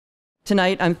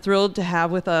Tonight, I'm thrilled to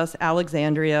have with us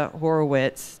Alexandra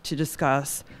Horowitz to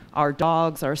discuss our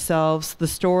dogs, ourselves, the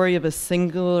story of a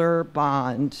singular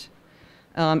bond.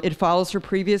 It follows her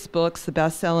previous books, the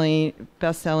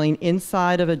best-selling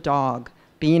Inside of a Dog,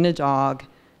 Being a Dog,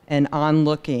 and On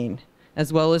Looking,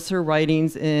 as well as her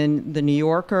writings in The New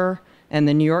Yorker and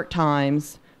The New York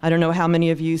Times. I don't know how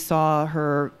many of you saw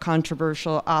her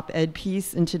controversial op-ed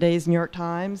piece in today's New York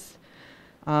Times.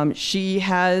 She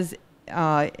has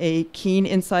a keen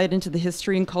insight into the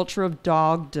history and culture of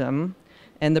dogdom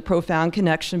and the profound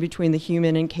connection between the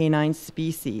human and canine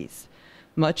species.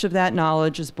 Much of that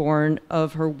knowledge is born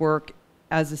of her work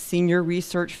as a senior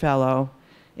research fellow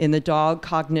in the Dog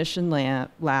Cognition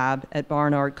Lab at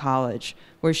Barnard College,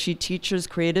 where she teaches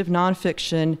creative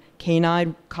nonfiction,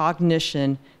 canine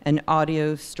cognition, and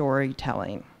audio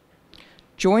storytelling.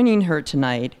 Joining her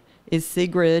tonight is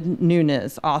Sigrid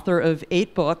Nunez, author of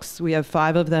 8 books. We have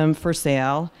 5 of them for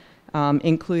sale,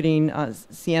 including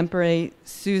Siempre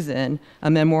Susan,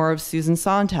 a memoir of Susan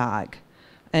Sontag,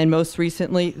 and most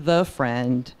recently, The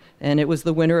Friend, and it was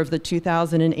the winner of the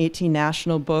 2018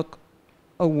 National Book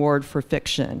Award for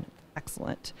Fiction.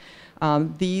 Excellent.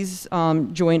 These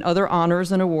join other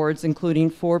honors and awards, including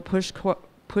 4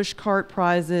 Pushcart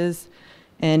Prizes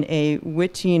and a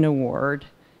Whiting Award,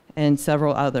 and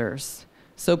several others.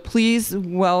 So please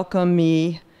welcome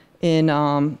me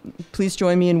in, please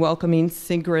join me in welcoming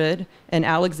Sigrid and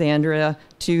Alexandra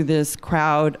to this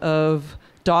crowd of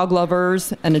dog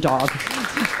lovers and a dog.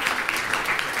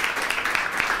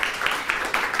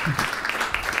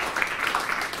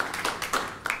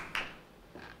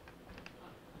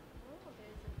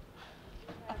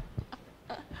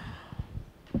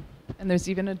 And there's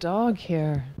even a dog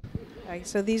here. Okay,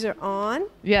 so these are on?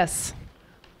 Yes.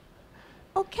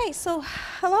 Okay, so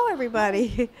hello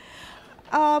everybody.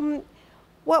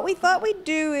 What we thought we'd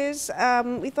do is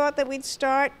we thought that we'd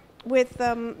start with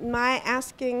my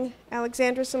asking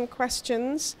Alexandra some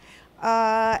questions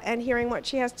and hearing what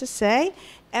she has to say,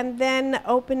 and then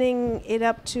opening it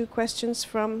up to questions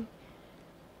from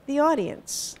the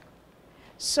audience.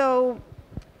 So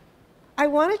I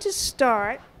wanted to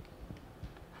start.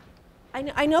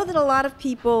 I know that a lot of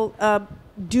people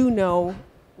do know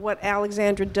what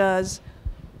Alexandra does,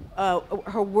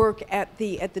 her work at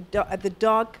the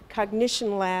Dog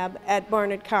Cognition Lab at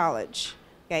Barnard College.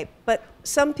 Okay, but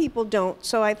some people don't.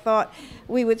 So I thought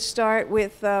we would start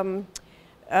with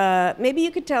maybe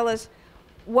you could tell us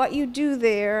what you do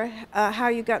there, how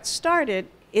you got started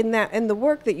in the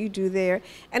work that you do there,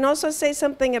 and also say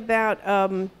something about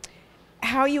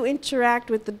how you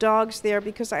interact with the dogs there,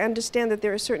 because I understand that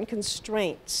there are certain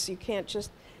constraints. You can't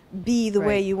just be the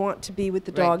way you want to be with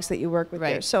the dogs that you work with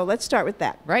there. So let's start with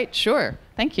that. Right, sure.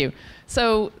 Thank you.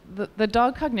 So the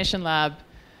Dog Cognition Lab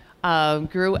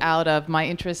grew out of my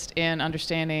interest in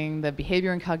understanding the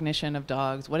behavior and cognition of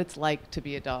dogs, what it's like to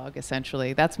be a dog,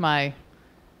 essentially. That's my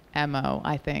MO,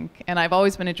 I think. And I've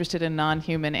always been interested in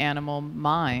non-human animal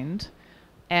mind.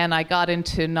 And I got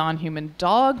into non-human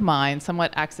dog mind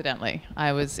somewhat accidentally.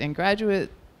 I was in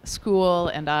graduate school,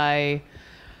 and I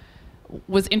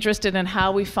was interested in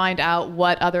how we find out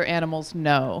what other animals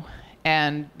know.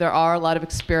 And there are a lot of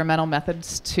experimental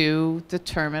methods to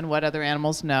determine what other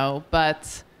animals know,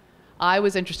 but I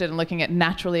was interested in looking at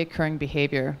naturally occurring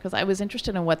behavior because I was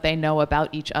interested in what they know about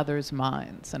each other's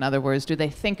minds. In other words, do they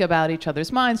think about each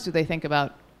other's minds? Do they think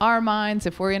about our minds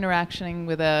if we're interacting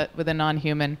with a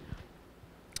non-human?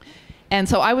 And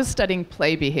so I was studying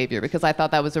play behavior because I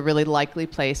thought that was a really likely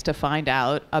place to find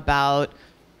out about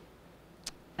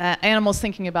animals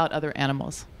thinking about other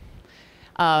animals.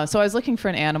 So I was looking for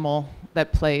an animal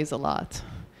that plays a lot.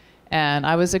 And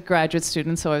I was a graduate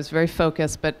student, so I was very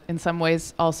focused, but in some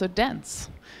ways also dense.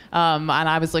 And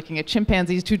I was looking at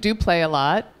chimpanzees who do play a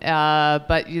lot,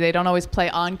 but they don't always play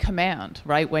on command,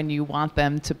 right, when you want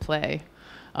them to play,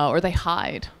 or they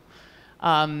hide.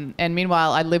 And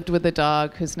meanwhile, I lived with a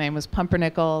dog whose name was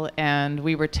Pumpernickel, and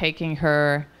we were taking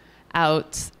her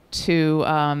out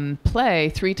to play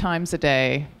 3 times a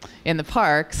day in the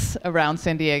parks around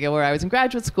San Diego where I was in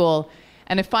graduate school.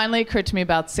 And it finally occurred to me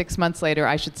about 6 months later,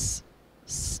 I should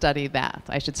study that.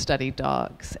 I should study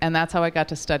dogs. And that's how I got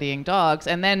to studying dogs.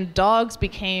 And then dogs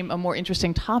became a more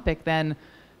interesting topic than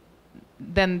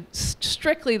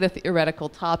strictly the theoretical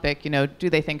topic, you know, do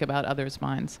they think about others'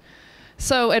 minds?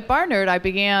 So at Barnard, I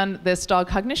began this Dog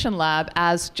Cognition Lab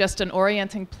as just an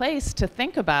orienting place to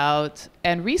think about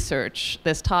and research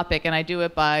this topic. And I do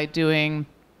it by doing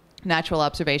natural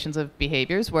observations of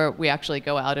behaviors where we actually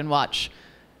go out and watch.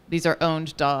 These are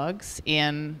owned dogs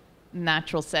in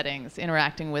natural settings,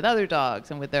 interacting with other dogs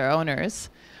and with their owners.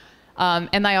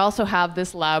 And I also have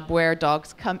this lab where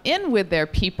dogs come in with their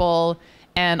people,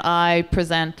 and I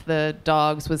present the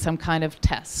dogs with some kind of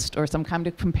test or some kind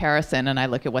of comparison, and I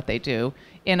look at what they do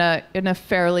in a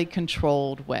fairly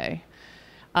controlled way.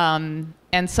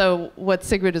 And so what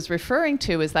Sigrid is referring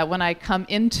to is that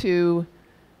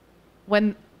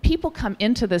when people come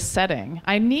into this setting,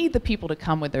 I need the people to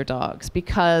come with their dogs,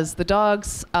 because the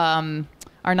dogs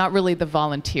are not really the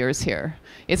volunteers here.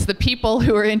 It's the people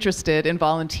who are interested in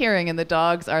volunteering, and the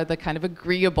dogs are the kind of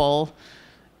agreeable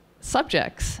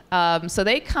subjects. So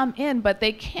they come in, but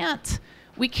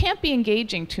we can't be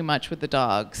engaging too much with the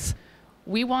dogs.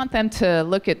 We want them to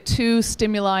look at 2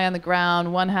 stimuli on the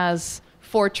ground. One has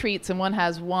 4 treats and one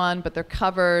has 1, but they're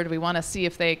covered. We want to see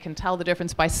if they can tell the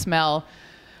difference by smell.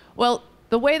 Well,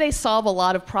 the way they solve a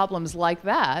lot of problems like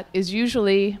that is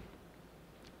usually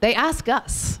they ask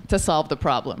us to solve the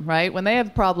problem, right? When they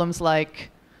have problems like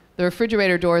the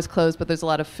refrigerator door is closed, but there's a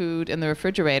lot of food in the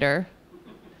refrigerator,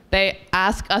 they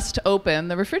ask us to open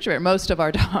the refrigerator. Most of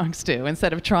our dogs do,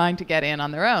 instead of trying to get in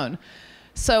on their own.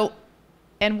 So,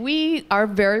 and we are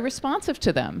very responsive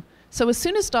to them. So as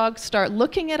soon as dogs start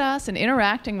looking at us and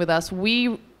interacting with us,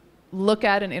 we look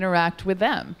at and interact with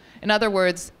them. In other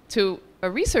words, to a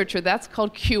researcher, that's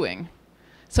called cueing.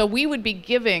 So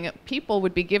people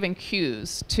would be giving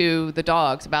cues to the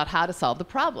dogs about how to solve the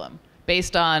problem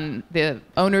based on the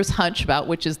owner's hunch about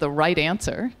which is the right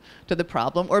answer to the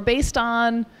problem, or based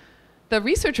on the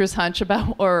researcher's hunch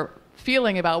about or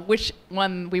feeling about which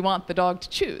one we want the dog to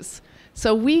choose.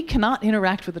 So we cannot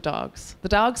interact with the dogs. The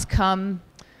dogs come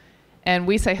and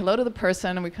we say hello to the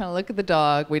person and we kind of look at the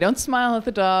dog. We don't smile at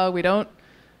the dog.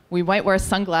 We might wear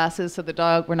sunglasses so the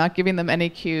dog, we're not giving them any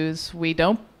cues. We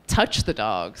don't touch the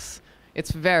dogs.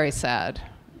 It's very sad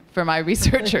for my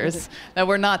researchers that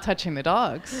we're not touching the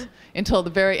dogs until the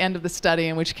very end of the study,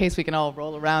 in which case we can all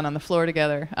roll around on the floor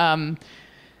together.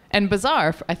 And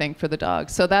bizarre, I think, for the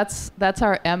dogs. So that's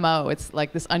our MO. It's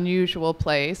like this unusual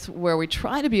place where we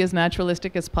try to be as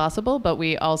naturalistic as possible, but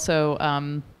we also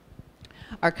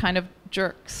are kind of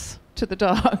jerks to the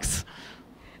dogs.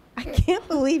 I can't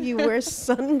believe you wear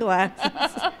sunglasses.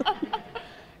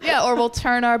 Yeah, or we'll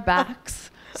turn our backs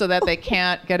so that they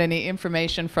can't get any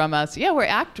information from us. Yeah, we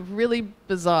act really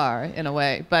bizarre in a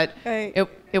way, but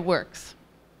it works.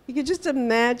 You could just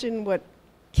imagine what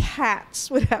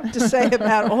cats would have to say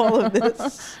about all of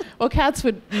this. Well, cats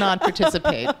would not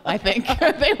participate, I think.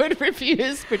 They would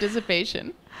refuse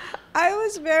participation. I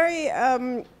was very...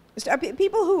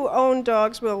 people who own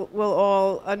dogs will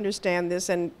all understand this,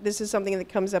 and this is something that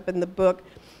comes up in the book.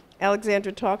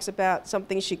 Alexandra talks about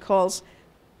something she calls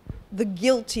the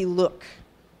guilty look.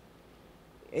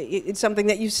 It's something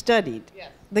that you studied. Yes.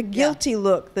 The guilty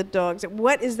look that dogs...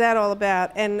 What is that all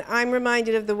about? And I'm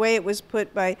reminded of the way it was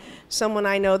put by someone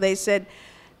I know. They said,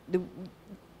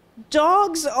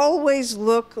 dogs always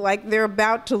look like they're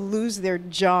about to lose their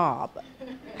job.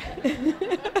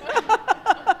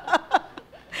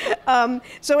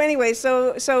 So anyway,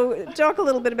 so talk a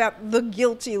little bit about the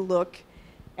guilty look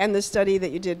and the study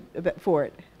that you did for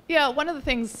it. Yeah, one of the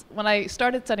things, when I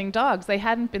started studying dogs, they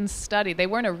hadn't been studied. They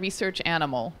weren't a research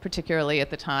animal, particularly at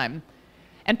the time.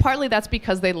 And partly that's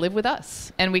because they live with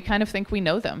us, and we kind of think we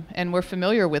know them, and we're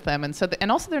familiar with them. And,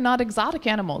 and also they're not exotic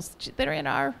animals. They're in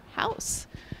our house.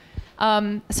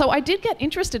 So I did get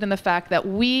interested in the fact that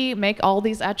we make all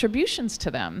these attributions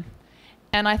to them.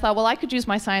 And I thought, well, I could use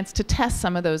my science to test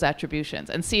some of those attributions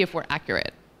and see if we're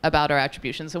accurate about our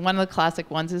attributions. And one of the classic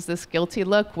ones is this guilty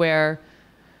look, where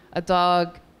a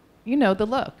dog, you know the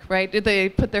look, right? They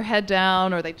put their head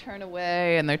down or they turn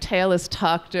away and their tail is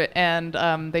tucked,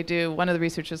 and they do, one of the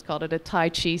researchers called it a Tai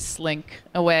Chi slink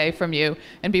away from you.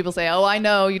 And people say, oh, I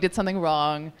know you did something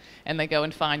wrong. And they go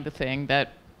and find the thing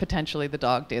that potentially the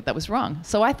dog did that was wrong.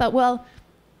 So I thought, well,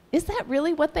 is that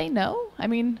really what they know? I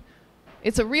mean,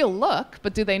 it's a real look,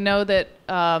 but do they know that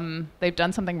they've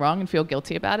done something wrong and feel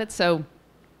guilty about it? So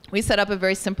we set up a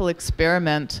very simple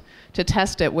experiment to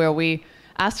test it, where we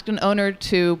asked an owner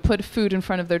to put food in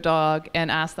front of their dog and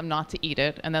ask them not to eat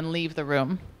it and then leave the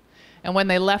room. And when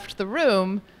they left the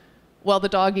room, well, the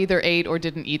dog either ate or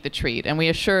didn't eat the treat. And we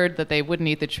assured that they wouldn't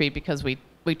eat the treat because we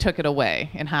took it away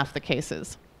in half the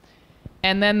cases.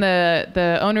 And then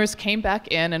the owners came back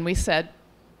in and we said,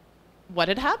 what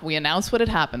had happened? We announced what had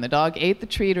happened. The dog ate the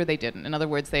treat or they didn't. In other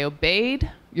words, they obeyed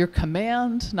your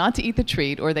command not to eat the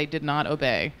treat, or they did not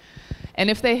obey. And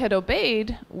if they had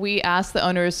obeyed, we asked the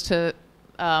owners to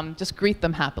just greet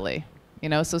them happily, you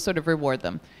know, so sort of reward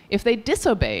them. If they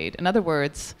disobeyed, in other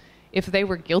words, if they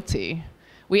were guilty,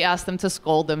 we asked them to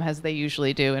scold them as they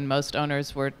usually do. And most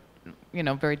owners were, you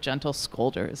know, very gentle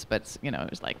scolders, but, you know, it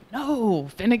was like, no,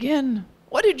 Finnegan,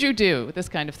 what did you do? This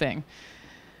kind of thing.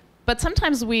 But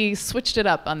sometimes we switched it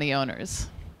up on the owners.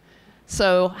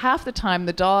 So half the time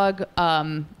the dog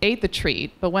ate the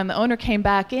treat, but when the owner came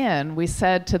back in, we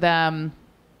said to them,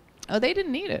 oh, they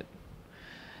didn't eat it.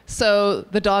 So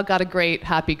the dog got a great,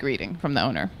 happy greeting from the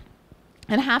owner.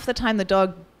 And half the time the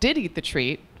dog did eat the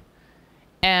treat,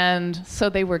 and so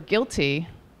they were guilty.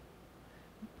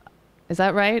 Is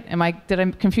that right? Did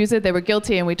I confuse it? They were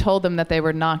guilty, and we told them that they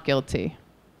were not guilty.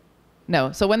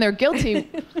 No, so when they're guilty,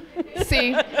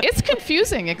 see, it's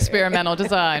confusing, experimental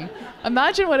design.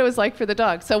 Imagine what it was like for the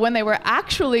dog. So when they were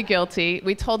actually guilty,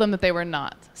 we told them that they were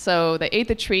not. So they ate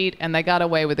the treat, and they got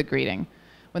away with a greeting.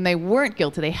 When they weren't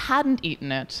guilty, they hadn't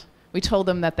eaten it, we told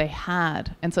them that they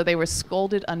had, and so they were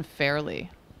scolded unfairly.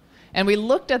 And we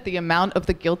looked at the amount of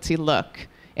the guilty look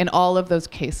in all of those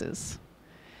cases.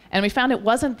 And we found it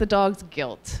wasn't the dog's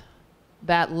guilt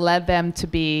that led them to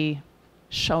be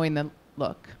showing the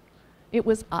look. It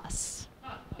was us.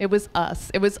 It was us.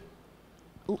 It was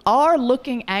our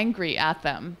looking angry at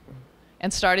them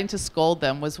and starting to scold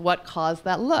them was what caused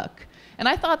that look. And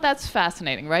I thought that's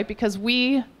fascinating, right? Because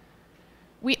we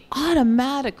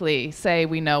automatically say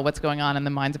we know what's going on in the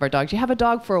minds of our dogs. You have a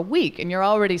dog for a week, and you're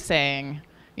already saying,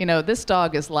 you know, this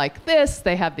dog is like this.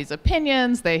 They have these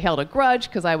opinions. They held a grudge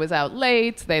because I was out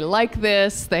late. They like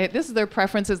this. This is their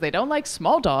preferences. They don't like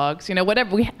small dogs. You know,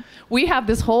 whatever. We have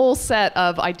this whole set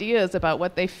of ideas about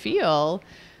what they feel,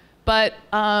 but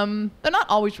they're not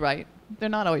always right. They're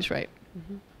not always right.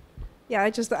 Mm-hmm. Yeah, I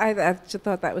just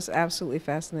thought that was absolutely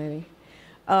fascinating.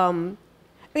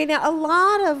 Okay, now a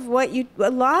lot of what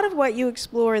you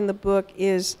explore in the book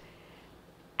is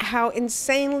how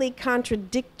insanely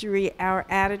contradictory our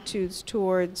attitudes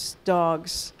towards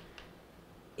dogs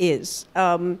is.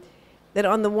 That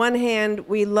on the one hand,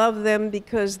 we love them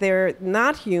because they're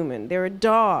not human. They're a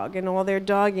dog and all their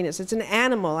dogginess. It's an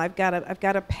animal. I've got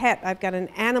a pet. I've got an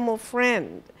animal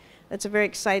friend. That's a very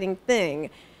exciting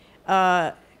thing.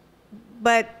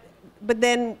 But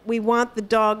then we want the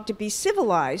dog to be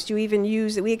civilized. You even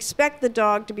use it. We expect the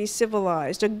dog to be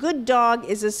civilized. A good dog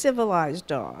is a civilized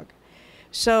dog.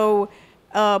 So,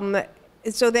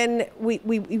 so then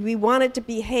we want it to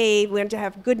behave. We want it to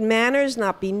have good manners,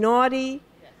 not be naughty,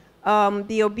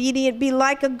 be obedient, be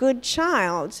like a good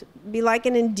child, be like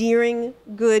an endearing,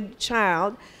 good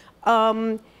child.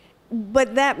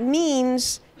 But that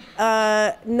means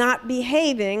not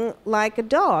behaving like a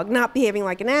dog, not behaving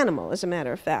like an animal, as a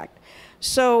matter of fact.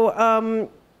 So,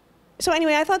 so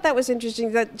anyway, I thought that was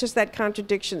interesting, that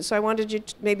contradiction. So I wanted you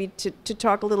maybe to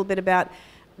talk a little bit about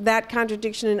that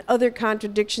contradiction and other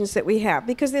contradictions that we have,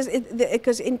 because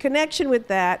in connection with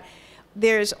that,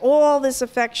 there's all this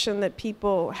affection that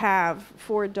people have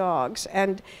for dogs,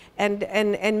 and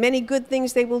many good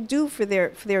things they will do for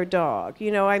their dog.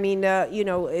 You know, I mean,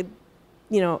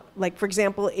 like for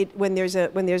example, when there's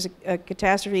a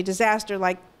catastrophe, disaster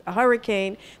like a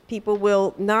hurricane, people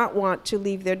will not want to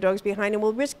leave their dogs behind and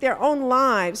will risk their own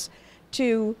lives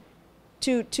to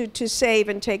save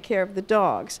and take care of the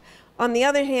dogs. On the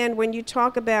other hand, when you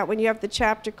have the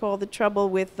chapter called "The Trouble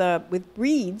with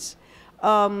Breeds,"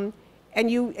 and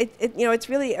it's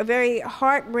really a very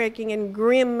heartbreaking and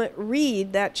grim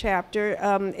read, that chapter.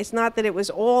 It's not that it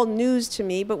was all news to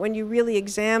me, but when you really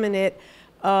examine it,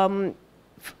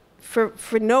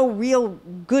 for no real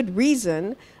good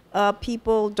reason,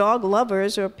 dog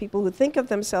lovers, or people who think of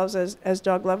themselves as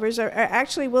dog lovers, are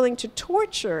actually willing to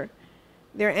torture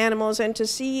their animals and to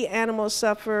see animals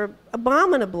suffer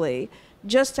abominably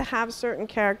just to have certain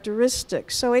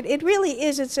characteristics. So it really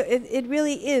is. It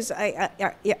really is.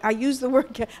 I use the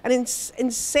word an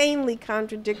insanely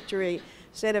contradictory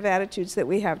set of attitudes that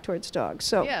we have towards dogs.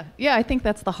 So yeah, I think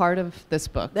that's the heart of this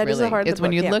book. That really. Is the heart of the book. It's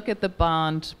when you look at the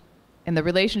bond and the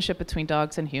relationship between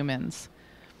dogs and humans.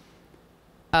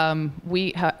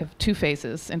 We have two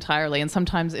faces entirely, and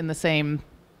sometimes at the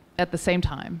same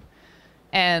time,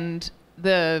 and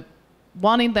the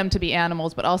wanting them to be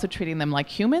animals but also treating them like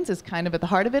humans is kind of at the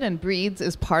heart of it, and breeds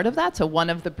is part of that. So one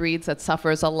of the breeds that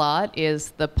suffers a lot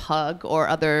is the pug or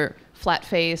other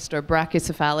flat-faced or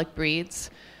brachycephalic breeds,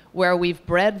 where we've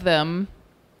bred them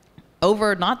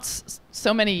over not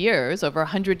so many years, over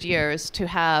 100 years, to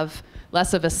have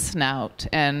less of a snout,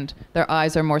 and their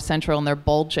eyes are more central and they're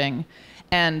bulging.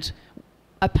 And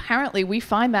apparently we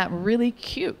find that really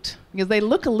cute because they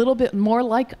look a little bit more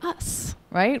like us,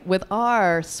 right? With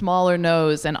our smaller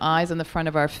nose and eyes in the front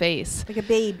of our face. Like a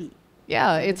baby.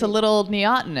 Yeah, it's a little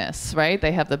neotenous, right?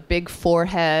 They have the big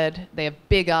forehead, they have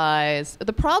big eyes.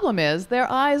 The problem is their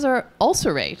eyes are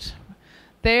ulcerate.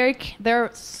 Their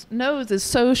nose is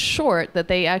so short that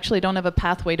they actually don't have a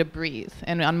pathway to breathe.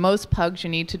 And on most pugs, you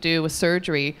need to do a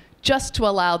surgery just to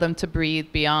allow them to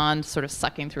breathe beyond sort of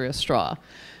sucking through a straw.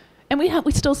 And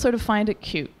we still sort of find it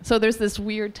cute. So there's this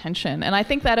weird tension. And I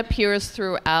think that appears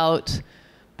throughout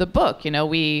the book. You know,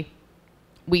 we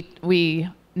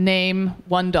name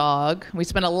one dog. We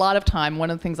spent a lot of time. One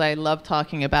of the things I love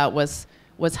talking about was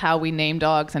how we name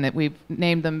dogs, and we've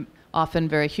named them often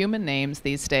very human names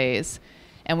these days.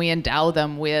 And we endow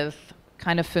them with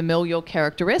kind of familial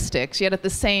characteristics. Yet at the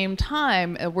same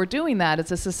time, we're doing that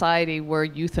as a society. We're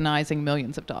euthanizing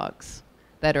millions of dogs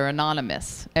that are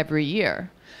anonymous every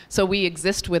year. So we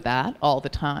exist with that all the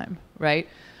time, right?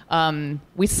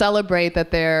 We celebrate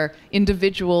that they're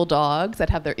individual dogs that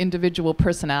have their individual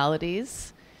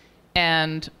personalities.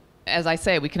 And as I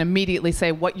say, we can immediately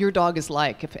say what your dog is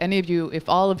like. If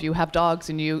all of you have dogs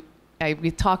and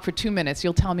we talk for 2 minutes,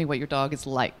 you'll tell me what your dog is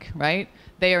like, right?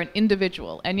 They are an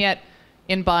individual. And yet,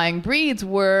 in buying breeds,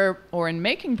 or in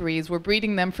making breeds, we're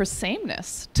breeding them for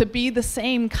sameness, to be the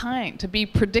same kind, to be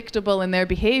predictable in their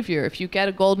behavior. If you get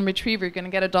a golden retriever, you're going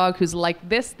to get a dog who's like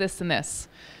this, this, and this,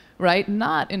 right?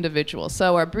 Not individual.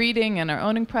 So our breeding and our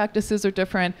owning practices are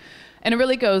different. And it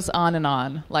really goes on and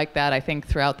on like that, I think,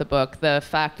 throughout the book. The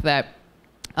fact that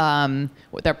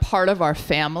they're part of our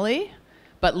family,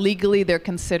 but legally they're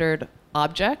considered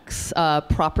objects,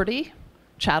 property,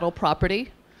 chattel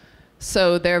property.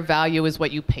 So their value is what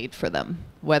you paid for them,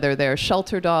 whether they're a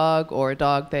shelter dog or a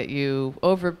dog that you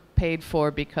overpaid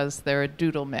for because they're a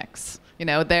doodle mix. You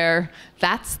know,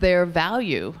 that's their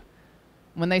value.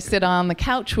 When they sit on the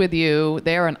couch with you,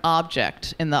 they're an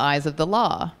object in the eyes of the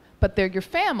law, but they're your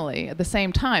family at the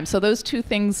same time. So those two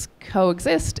things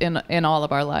coexist in all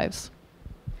of our lives.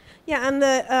 Yeah,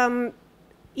 and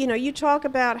you talk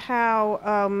about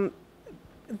how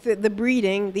the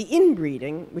breeding, the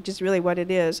inbreeding, which is really what it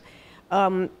is,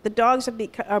 the dogs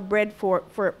are bred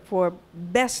for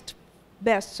best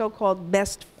so-called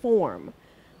best form.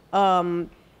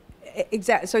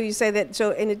 Exactly. So you say that.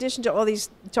 So in addition to all these,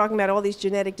 talking about all these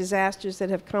genetic disasters that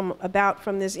have come about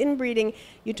from this inbreeding,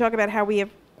 you talk about how we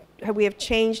have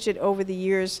changed it over the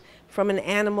years from an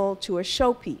animal to a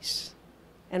showpiece,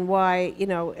 and why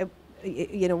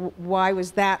why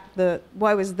was that the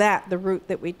route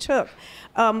that we took?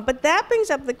 But that brings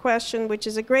up the question, which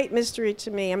is a great mystery to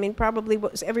me. I mean, probably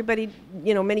everybody,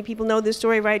 many people know this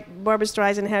story, right? Barbra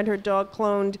Streisand had her dog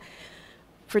cloned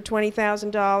for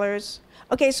 $20,000.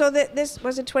 Okay, so this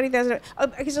was it, $20,000.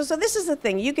 Okay, so this is the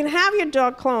thing. You can have your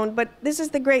dog cloned, but this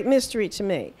is the great mystery to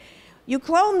me. You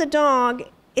clone the dog.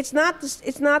 It's not the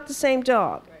same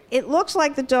dog. Right. It looks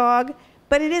like the dog,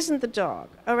 but it isn't the dog.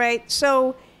 All right,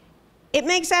 so it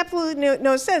makes absolutely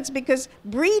no sense, because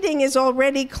breeding is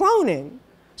already cloning.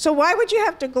 So why would you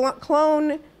have to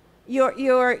clone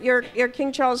your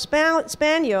King Charles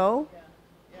Spaniel?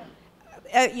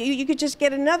 Yeah. You could just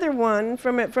get another one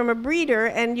from a breeder,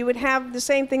 and you would have the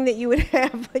same thing that you would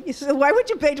have. So why would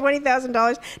you pay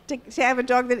 $20,000 to have a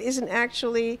dog that isn't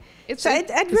actually?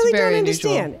 I really don't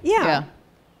understand. Yeah.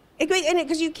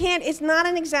 Because you can't, it's not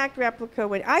an exact replica.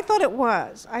 I thought it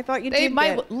was. I thought They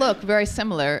might look very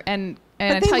similar, and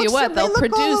I tell you what, they'll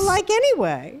produce all alike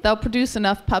anyway. They'll produce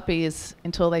enough puppies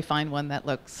until they find one that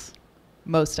looks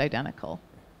most identical.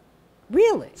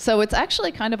 Really? So it's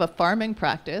actually kind of a farming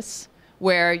practice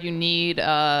where you need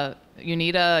a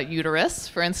uterus,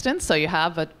 for instance. So you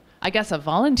have a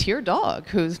volunteer dog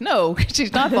she's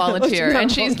not volunteer,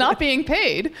 and she's not being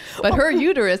paid, but her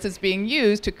uterus is being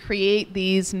used to create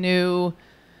these new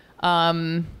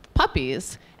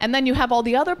puppies. And then you have all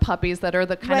the other puppies that are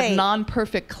the kind of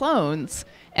non-perfect clones.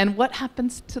 And what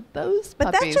happens to those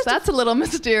puppies? That's a little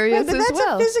mysterious as well. But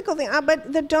that's a physical thing.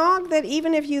 But the dog that,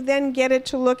 even if you then get it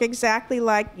to look exactly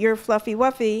like your Fluffy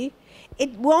Wuffy,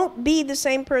 it won't be the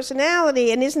same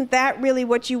personality. And isn't that really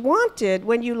what you wanted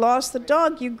when you lost the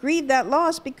dog? You grieved that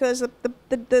loss because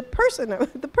the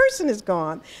person is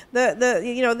gone.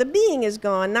 The being is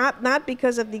gone, not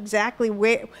because of exactly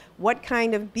what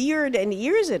kind of beard and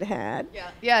ears it had.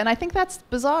 Yeah, and I think that's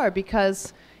bizarre,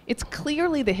 because it's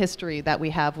clearly the history that we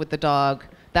have with the dog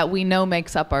that we know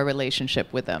makes up our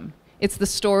relationship with them. It's the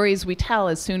stories we tell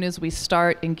as soon as we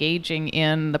start engaging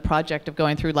in the project of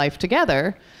going through life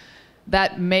together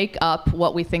that make up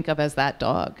what we think of as that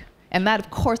dog. And that, of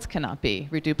course, cannot be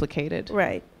reduplicated.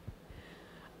 Right.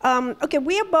 Okay,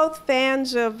 we are both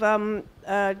fans of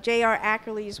J.R.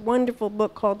 Ackerley's wonderful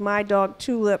book called My Dog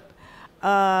Tulip,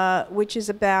 which is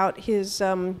about his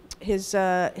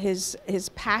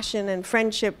passion and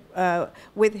friendship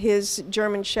with his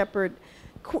German Shepherd,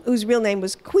 whose real name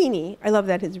was Queenie. I love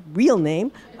that his real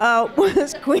name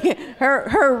was Queenie.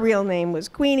 Her real name was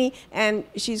Queenie, and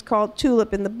she's called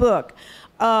Tulip in the book.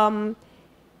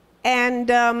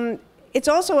 it's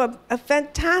also a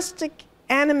fantastic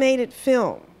animated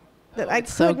film that I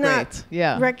could not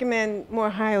recommend more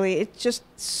highly. It's just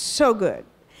so good.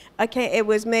 Okay,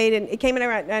 it came in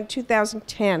around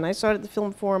 2010. I saw it at the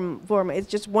Film Forum. It's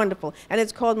just wonderful, and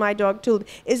it's called My Dog Tulip.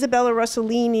 Isabella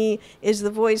Rossellini is the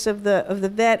voice of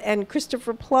the vet, and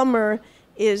Christopher Plummer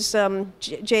is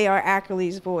J.R.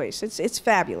 Ackerley's voice. It's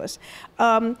fabulous.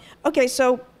 Okay,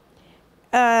 so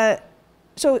Ackerley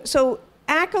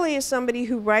is somebody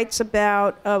who writes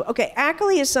about.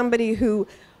 Ackerley is somebody who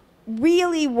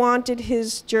really wanted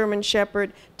his German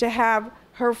Shepherd to have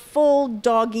her full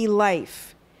doggy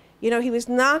life. You know, he was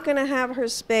not going to have her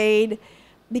spayed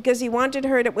because he wanted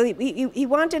her to, well, he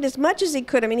wanted as much as he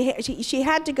could. I mean, she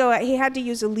had to go out, he had to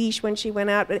use a leash when she went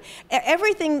out. But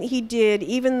everything he did,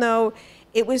 even though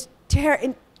it was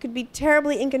it could be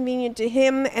terribly inconvenient to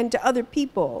him and to other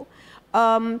people,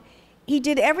 he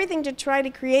did everything to try to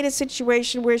create a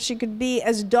situation where she could be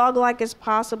as dog-like as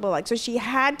possible. Like, so she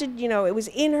had to, you know, it was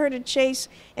in her to chase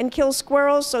and kill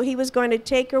squirrels, so he was going to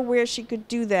take her where she could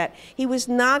do that. He was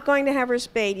not going to have her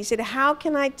spayed. He said, how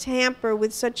can I tamper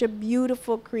with such a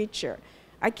beautiful creature?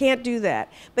 I can't do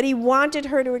that. But he wanted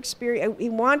her to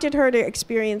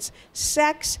experience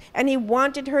sex, and he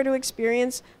wanted her to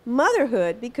experience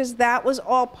motherhood, because that was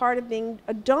all part of being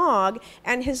a dog,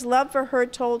 and his love for her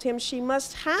told him she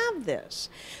must have this.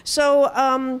 So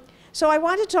I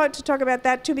wanted to talk about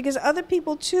that too, because other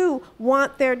people too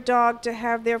want their dog to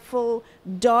have their full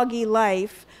doggy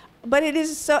life, but it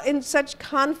is so in such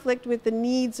conflict with the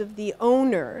needs of the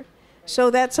owner.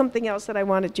 So that's something else that I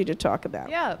wanted you to talk about.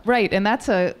 Yeah, right. And that's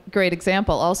a great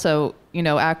example. Also, you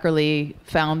know, Ackerley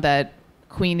found that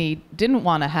Queenie didn't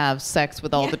want to have sex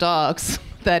with all the dogs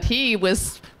that he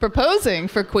was proposing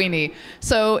for Queenie.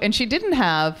 So, and she didn't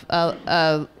have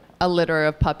a litter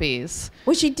of puppies.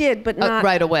 Well, she did, but not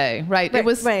right away. Right. It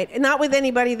was right, and not with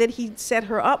anybody that he set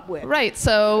her up with. Right.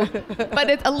 So,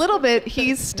 but a little bit,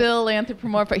 he's still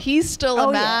anthropomorphic. He's still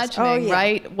imagining,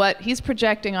 right, what he's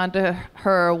projecting onto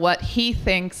her, what he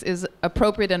thinks is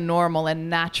appropriate and normal and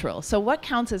natural. So, what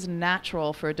counts as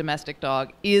natural for a domestic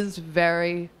dog is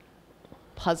very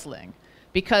puzzling,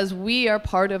 because we are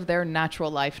part of their natural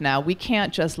life now. We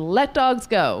can't just let dogs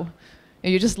go.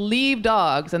 You just leave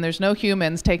dogs and there's no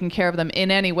humans taking care of them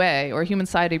in any way, or human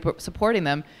society supporting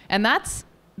them, and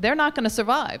they're not going to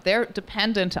survive. They're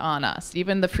dependent on us.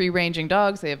 Even the free-ranging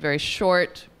dogs, they have very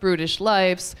short, brutish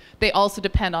lives. They also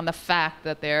depend on the fact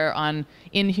that they're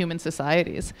in human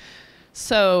societies.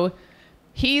 So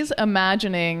he's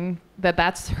imagining that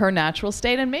that's her natural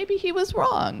state, and maybe he was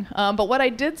wrong. But what I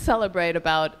did celebrate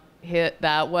about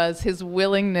that was his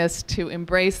willingness to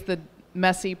embrace the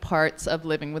messy parts of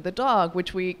living with a dog,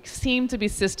 which we seem to be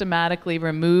systematically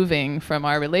removing from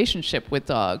our relationship with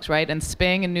dogs, right? And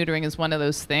spaying and neutering is one of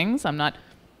those things. I'm not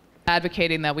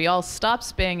advocating that we all stop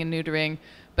spaying and neutering,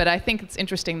 but I think it's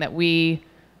interesting that we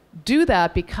do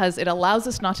that because it allows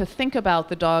us not to think about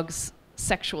the dogs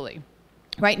sexually,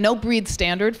 right? No breed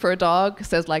standard for a dog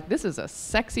says, like, this is a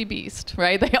sexy beast,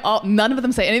 right? None of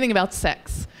them say anything about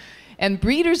sex. And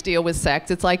breeders deal with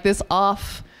sex. It's like this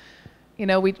off, you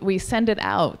know, we send it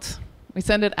out. We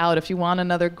send it out. If you want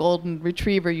another golden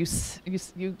retriever, you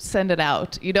send it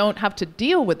out. You don't have to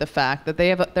deal with the fact that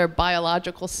they're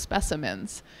biological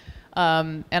specimens.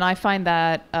 And I find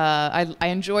that, I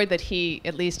enjoyed that he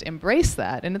at least embraced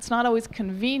that. And it's not always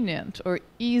convenient or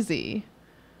easy.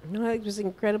 No, it was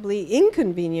incredibly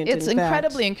inconvenient. It's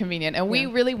incredibly inconvenient. And we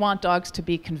really want dogs to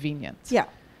be convenient. Yeah.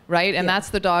 Right? And that's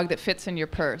the dog that fits in your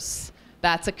purse.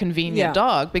 That's a convenient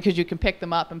dog because you can pick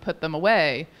them up and put them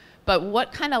away. But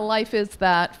what kind of life is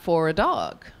that for a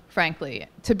dog, frankly?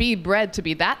 To be bred to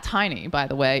be that tiny, by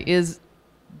the way, is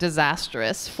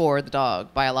disastrous for the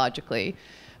dog biologically.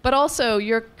 But also,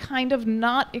 you're kind of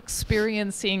not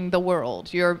experiencing the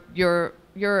world. You're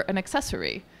an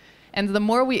accessory. And the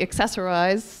more we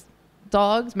accessorize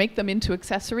dogs, make them into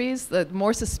accessories, the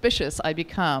more suspicious I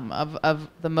become of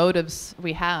the motives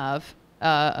we have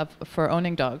for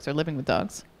owning dogs or living with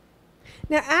dogs.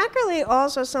 Now, Ackerley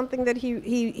also, something that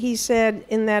he said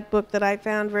in that book that I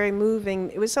found very moving,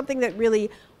 it was something that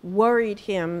really worried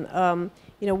him.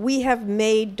 You know, we have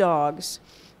made dogs.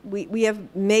 We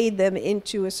have made them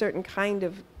into a certain kind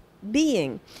of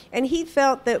being. And he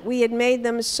felt that we had made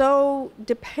them so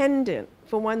dependent,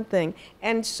 for one thing,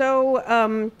 and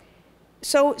so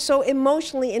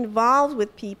emotionally involved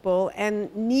with people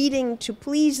and needing to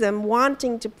please them,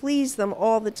 wanting to please them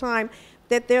all the time,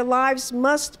 that their lives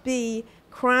must be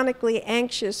chronically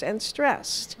anxious and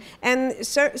stressed. And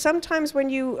so, sometimes when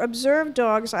you observe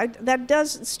dogs, that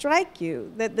does strike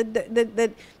you, that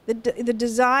the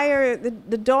desire,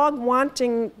 the dog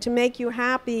wanting to make you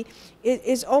happy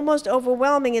is almost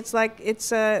overwhelming. It's like you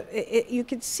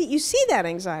see that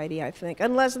anxiety, I think,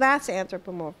 unless that's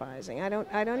anthropomorphizing.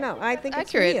 I don't know. I think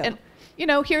accurate. It's real. And you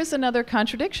know, here's another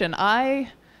contradiction.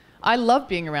 I love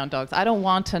being around dogs. I don't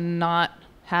want to not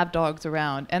have dogs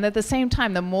around. And at the same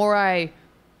time, the more I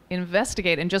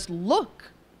investigate and just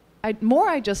look, more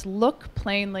I just look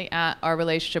plainly at our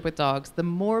relationship with dogs, the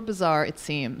more bizarre it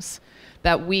seems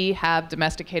that we have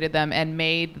domesticated them and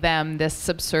made them this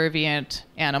subservient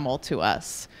animal to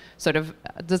us, sort of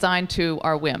designed to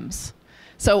our whims.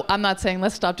 So I'm not saying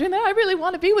let's stop doing that. I really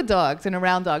want to be with dogs and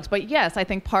around dogs. But yes, I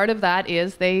think part of that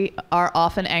is they are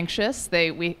often anxious.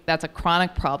 That's a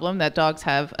chronic problem, that dogs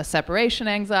have a separation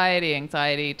anxiety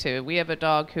we have a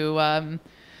dog who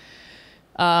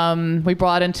we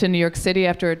brought into New York City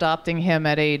after adopting him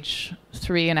at age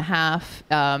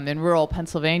 3.5 in rural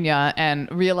Pennsylvania,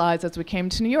 and realized as we came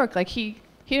to New York, like he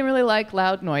didn't really like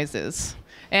loud noises.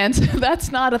 And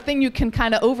that's not a thing you can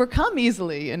kind of overcome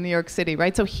easily in New York City,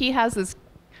 right? So he has this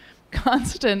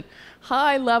constant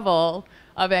high level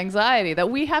of anxiety that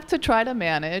we have to try to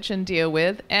manage and deal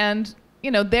with. And,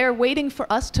 you know, they're waiting for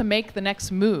us to make the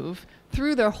next move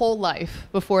through their whole life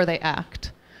before they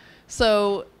act.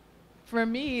 So for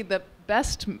me, the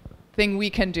best thing we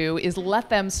can do is let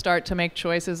them start to make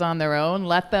choices on their own,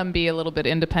 let them be a little bit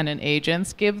independent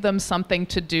agents, give them something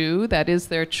to do that is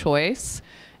their choice.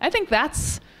 I think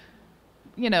that's,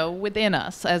 you know, within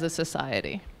us as a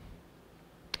society.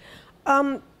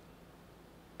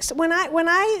 So when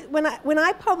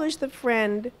I published The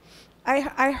Friend,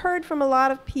 I heard from a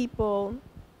lot of people,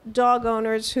 dog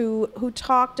owners, who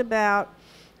talked about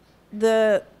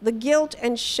the guilt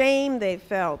and shame they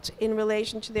felt in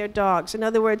relation to their dogs. In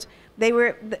other words,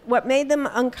 what made them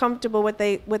uncomfortable, what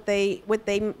they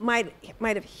might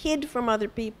have hid from other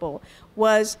people,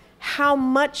 was how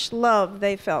much love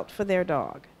they felt for their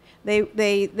dog.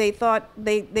 They thought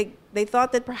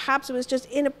that perhaps it was just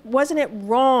wasn't it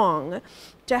wrong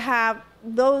to have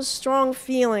those strong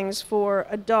feelings for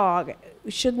a dog?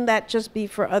 Shouldn't that just be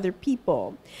for other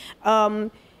people?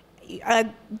 That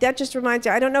just reminds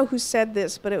me, I don't know who said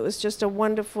this, but it was just a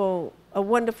wonderful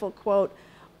quote.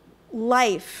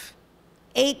 Life,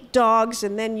 8 dogs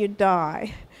and then you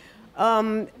die.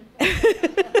 You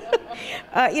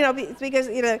know, because,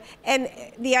 you know, and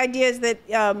the idea is that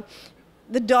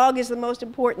the dog is the most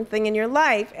important thing in your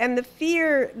life, and the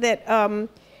fear that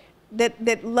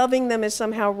that loving them is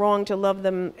somehow wrong, to love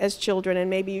them as children, and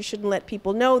maybe you shouldn't let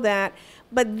people know that.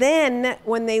 But then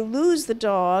when they lose the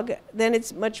dog, then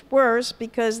it's much worse,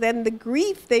 because then the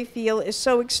grief they feel is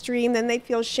so extreme, then they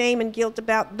feel shame and guilt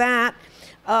about that,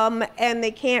 and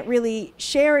they can't really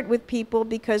share it with people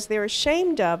because they're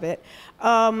ashamed of it.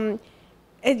 And,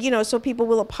 you know, so people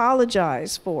will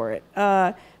apologize for it.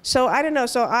 So I don't know.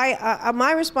 So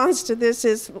my response to this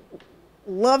is,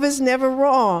 love is never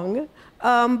wrong.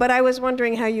 But I was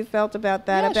wondering how you felt about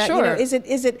that. Yeah, about, sure. You know,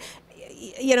 is it,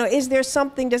 you know, is there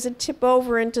something? Does it tip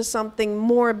over into something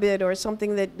morbid, or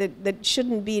something that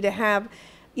shouldn't be, to have,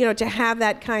 you know, to have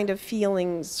that kind of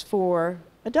feelings for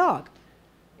a dog?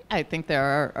 I think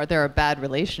there are bad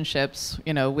relationships,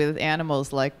 you know, with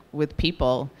animals like with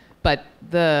people, but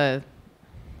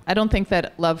I don't think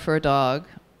that love for a dog,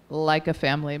 like a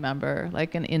family member,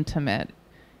 like an intimate,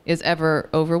 is ever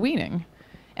overweening.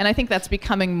 And I think that's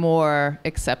becoming more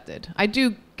accepted. I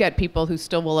do get people who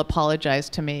still will apologize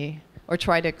to me or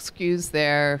try to excuse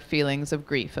their feelings of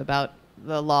grief about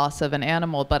the loss of an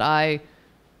animal, but I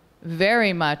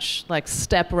very much like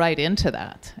step right into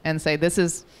that and say, this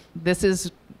is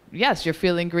yes, you're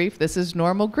feeling grief. This is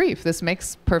normal grief. This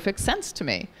makes perfect sense to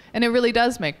me. And it really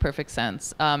does make perfect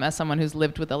sense, as someone who's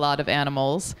lived with a lot of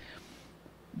animals,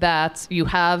 that you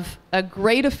have a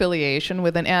great affiliation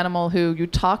with an animal who you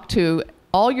talk to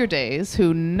all your days,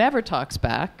 who never talks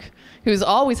back, who's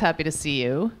always happy to see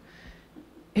you,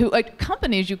 who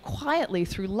accompanies you quietly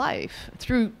through life,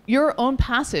 through your own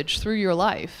passage through your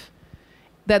life,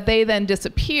 that they then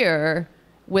disappear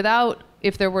without,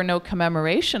 if there were no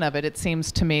commemoration of it, it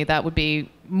seems to me that would be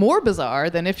more bizarre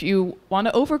than if you want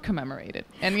to over-commemorate it.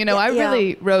 And, you know, I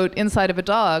really wrote Inside of a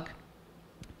Dog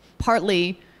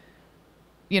partly,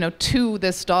 you know, to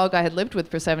this dog I had lived with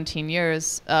for 17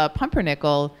 years,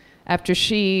 Pumpernickel. After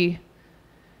she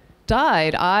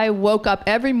died, I woke up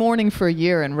every morning for a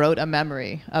year and wrote a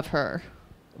memory of her,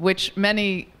 which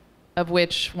many of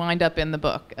which wind up in the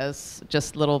book as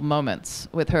just little moments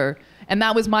with her. And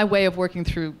that was my way of working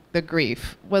through the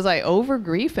grief. Was I over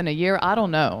grief in a year? I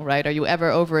don't know, right? Are you ever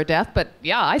over a death? But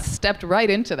yeah, I stepped right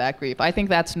into that grief. I think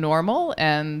that's normal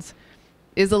and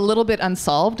is a little bit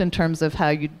unsolved in terms of how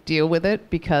you deal with it,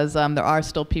 because there are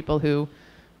still people who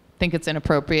think it's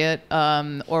inappropriate,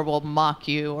 or will mock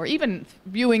you, or even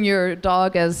viewing your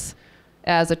dog as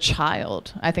a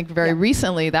child. I think very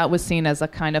recently that was seen as a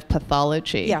kind of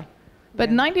pathology. Yeah. But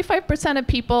 95% of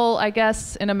people, I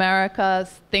guess, in America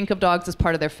think of dogs as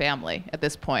part of their family at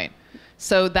this point.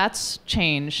 So that's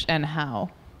changed, and how?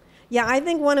 Yeah, I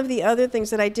think one of the other things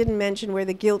that I didn't mention where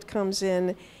the guilt comes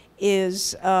in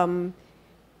is,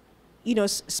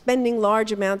 spending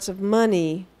large amounts of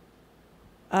money,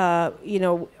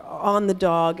 on the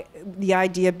dog. The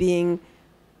idea being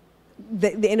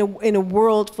that in a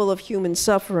world full of human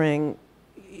suffering,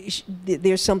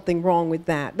 there's something wrong with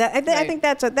that. I think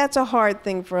that's a hard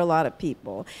thing for a lot of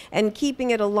people. And keeping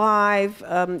it alive,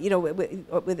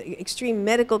 with extreme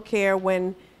medical care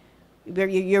when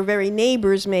your very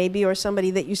neighbors maybe, or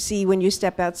somebody that you see when you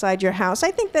step outside your house.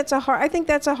 I think that's a hard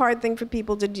thing for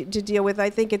people to deal with. I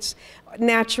think it's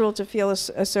natural to feel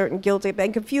a certain guilt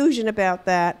and confusion about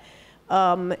that.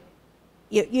 I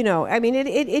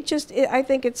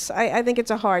think it's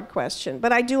a hard question.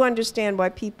 But I do understand why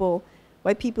people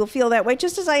feel that way.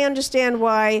 Just as I understand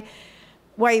why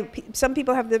some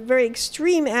people have the very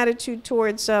extreme attitude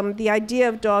towards the idea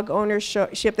of dog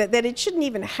ownership, that it shouldn't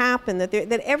even happen, that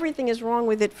everything is wrong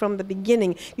with it from the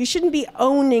beginning. You shouldn't be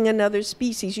owning another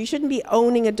species. You shouldn't be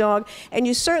owning a dog, and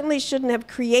you certainly shouldn't have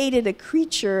created a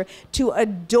creature to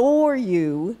adore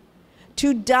you,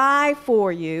 to die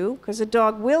for you, because a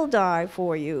dog will die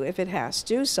for you if it has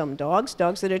to. Some dogs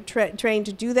that are trained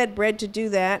to do that, bred to do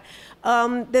that,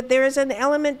 that there is an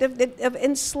element of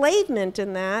enslavement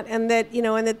in that, and that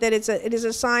it is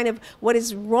a sign of what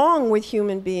is wrong with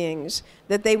human beings,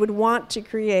 that they would want to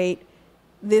create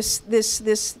this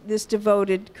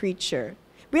devoted creature.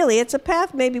 Really, it's a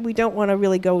path maybe we don't want to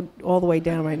really go all the way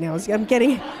down right now. I'm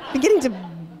beginning to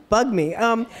bug me.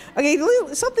 Okay,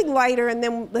 something lighter, and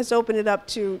then let's open it up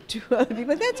to other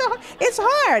people. It's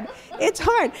hard.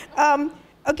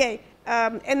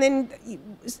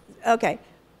 Okay.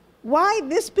 Why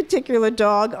this particular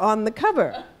dog on the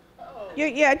cover?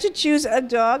 You had to choose a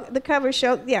dog. The cover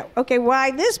show. Yeah. Okay.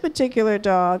 Why this particular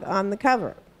dog on the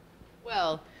cover?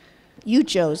 Well, you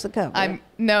chose the cover.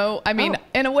 In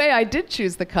a way, I did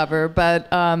choose the cover, but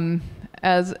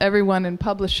as everyone in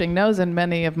publishing knows, and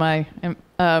many of my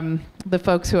the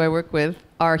folks who I work with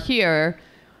are here,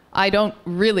 I don't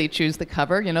really choose the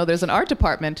cover. There's an art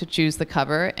department to choose the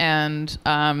cover, and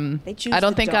I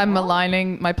don't think I'm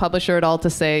maligning my publisher at all to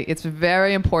say it's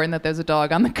very important that there's a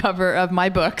dog on the cover of my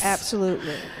books.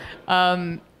 Absolutely.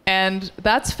 And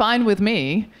that's fine with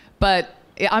me, but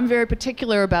I'm very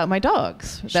particular about my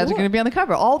dogs that are going to be on the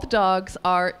cover. All the dogs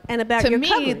are, and about to your me,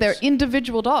 covers. They're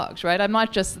individual dogs, right? I'm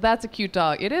not just, that's a cute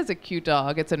dog. It is a cute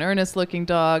dog. It's an earnest-looking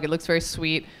dog. It looks very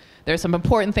sweet. There's some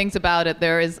important things about it.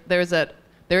 There is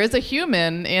a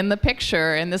human in the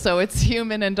picture, and so it's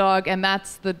human and dog, and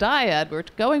that's the dyad we're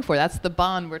going for. That's the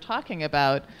bond we're talking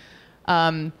about.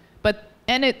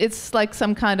 It's like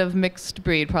some kind of mixed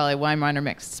breed, probably Weimaraner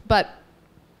mixed. But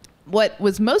what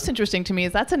was most interesting to me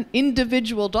is that's an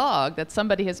individual dog that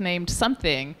somebody has named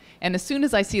something, and as soon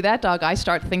as I see that dog, I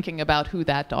start thinking about who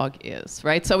that dog is,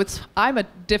 right? So I'm a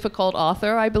difficult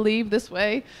author, I believe, this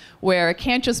way, where it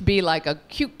can't just be like a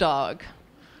cute dog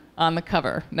on the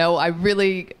cover. No, I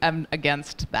really am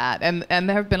against that. And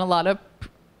there have been a lot of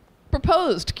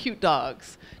proposed cute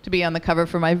dogs to be on the cover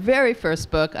for my very first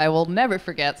book. I will never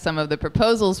forget some of the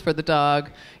proposals for the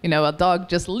dog. A dog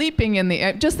just leaping in the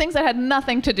air, just things that had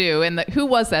nothing to do. And who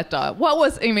was that dog?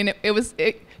 It was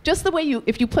just the way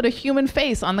if you put a human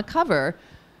face on the cover,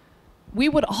 we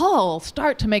would all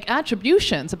start to make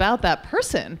attributions about that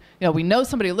person. We know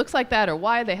somebody who looks like that, or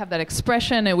why they have that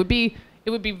expression.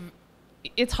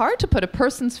 It's hard to put a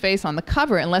person's face on the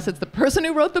cover unless it's the person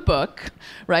who wrote the book,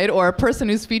 right? Or a person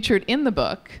who's featured in the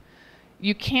book.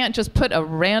 You can't just put a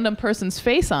random person's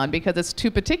face on because it's too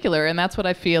particular, and that's what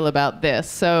I feel about this.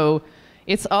 So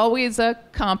it's always a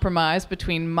compromise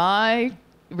between my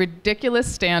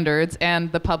ridiculous standards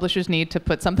and the publisher's need to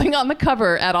put something on the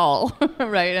cover at all,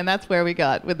 right? And that's where we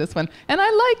got with this one. And I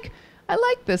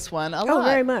like this one a lot. Oh,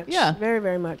 very much. Yeah. Very,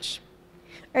 very much.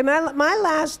 And my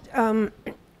last...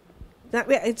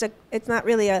 it's not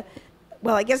really a,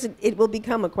 well, I guess it will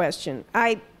become a question.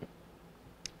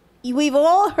 We've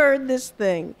all heard this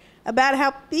thing about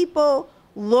how people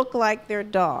look like their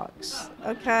dogs,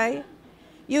 okay?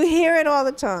 You hear it all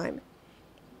the time.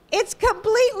 It's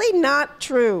completely not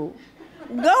true.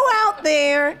 Go out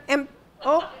there and,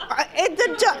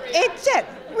 it's it.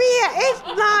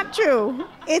 It's not true.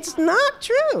 It's not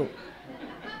true.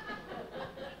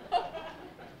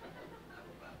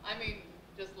 I mean,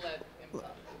 just let him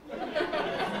talk.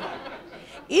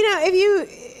 You know, if you...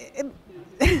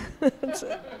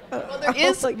 Well, there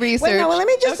is research. Wait, no, well, let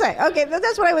me just say. Okay,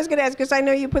 that's what I was going to ask, because I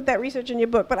know you put that research in your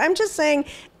book. But I'm just saying,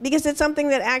 because it's something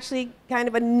that actually kind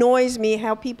of annoys me,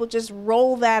 how people just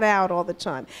roll that out all the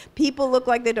time. People look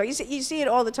like they don't. You see it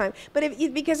all the time. But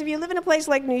because if you live in a place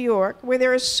like New York, where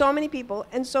there are so many people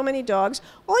and so many dogs,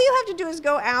 all you have to do is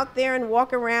go out there and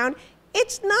walk around.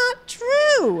 It's not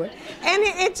true, and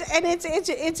it's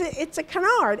a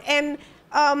canard. And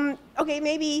okay,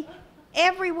 maybe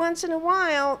every once in a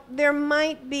while there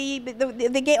might be.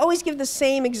 They always give the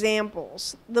same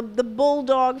examples: the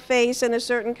bulldog face and a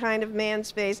certain kind of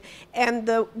man's face, and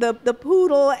the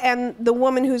poodle and the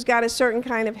woman who's got a certain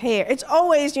kind of hair. It's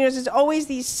always, you know, it's always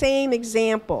these same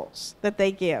examples that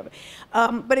they give.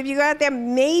 But if you go out there,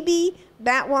 maybe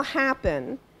that will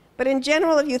happen. But in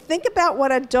general, if you think about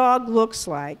what a dog looks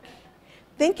like,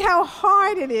 think how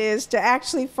hard it is to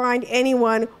actually find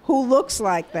anyone who looks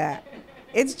like that.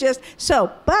 It's just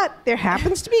so, but there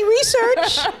happens to be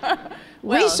research.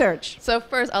 Well, research. So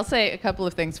first, I'll say a couple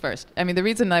of things first. I mean, the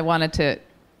reason I wanted to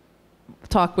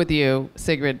talk with you,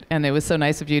 Sigrid, and it was so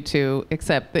nice of you to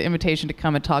accept the invitation to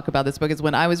come and talk about this book, is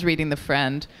when I was reading The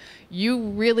Friend, you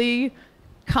really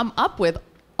come up with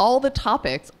all the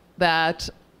topics that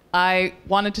I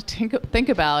wanted to think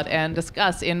about and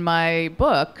discuss in my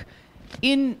book,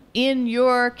 in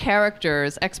your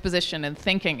character's exposition and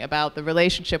thinking about the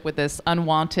relationship with this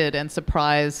unwanted and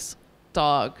surprised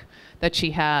dog that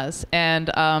she has.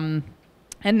 And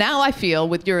now I feel,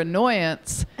 with your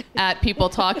annoyance at people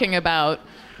talking about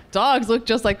dogs look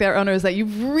just like their owners, that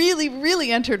you've really,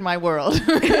 really entered my world.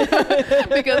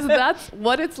 Because that's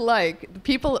what it's like.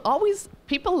 People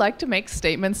like to make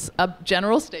statements,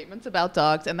 general statements about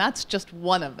dogs, and that's just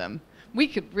one of them. We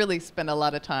could really spend a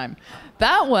lot of time.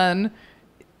 That one,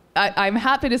 I'm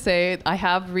happy to say I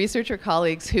have researcher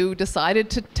colleagues who decided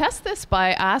to test this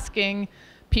by asking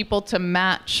people to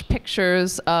match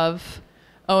pictures of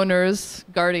owners,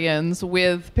 guardians,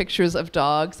 with pictures of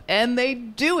dogs, and they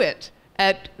do it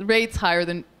at rates higher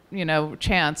than, you know,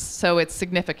 chance, so it's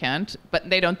significant, but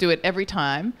they don't do it every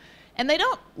time. And they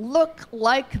don't look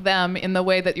like them in the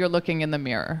way that you're looking in the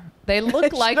mirror. They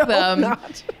look like them,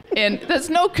 and there's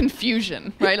no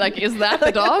confusion, right? Like, is that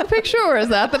the dog picture or is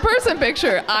that the person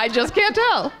picture? I just can't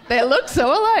tell. They look so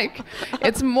alike.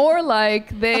 It's more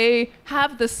like they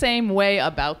have the same way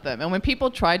about them. And when people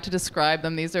tried to describe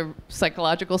them, these are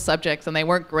psychological subjects, and they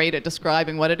weren't great at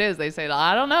describing what it is. They say,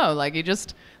 I don't know, like,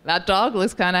 that dog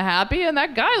looks kind of happy and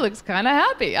that guy looks kind of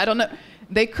happy. I don't know.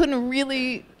 They couldn't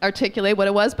really articulate what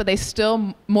it was, but they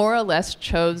still more or less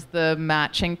chose the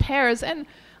matching pairs. And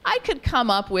I could come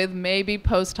up with maybe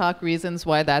post hoc reasons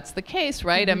why that's the case,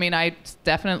 right? Mm-hmm. I mean, I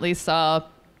definitely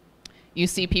you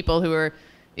see people who are,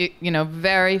 you know,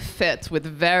 very fit with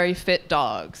very fit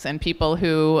dogs, and people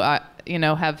who, you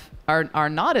know, are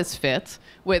not as fit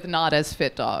with not as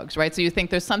fit dogs, right? So you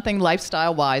think there's something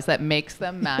lifestyle-wise that makes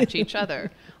them match each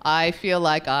other. I feel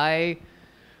like I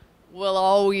will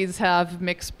always have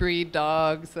mixed breed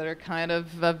dogs that are kind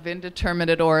of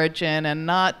indeterminate origin and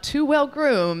not too well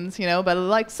groomed, you know, but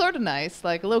like sort of nice,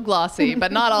 like a little glossy,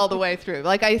 but not all the way through.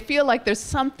 Like, I feel like there's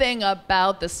something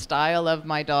about the style of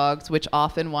my dogs which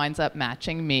often winds up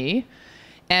matching me.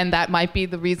 And that might be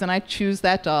the reason I choose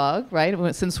that dog,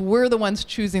 right? Since we're the ones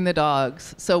choosing the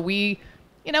dogs. So we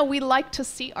like to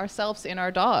see ourselves in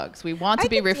our dogs. We want to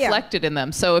be reflected in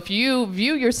them. So if you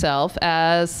view yourself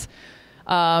as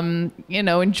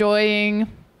enjoying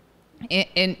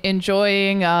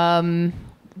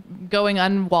going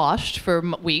unwashed for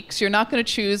weeks, you're not going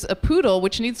to choose a poodle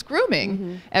which needs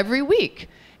grooming every week,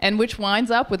 and which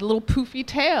winds up with a little poofy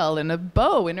tail and a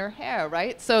bow in her hair,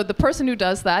 right? So the person who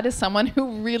does that is someone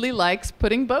who really likes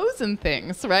putting bows in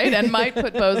things, right? And might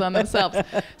put bows on themselves.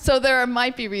 So there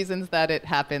might be reasons that it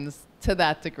happens to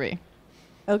that degree.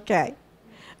 Okay.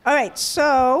 All right.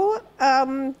 So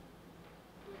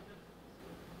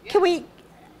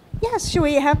should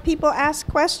we have people ask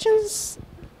questions?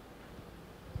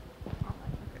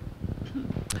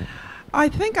 I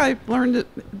think I've learned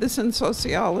this in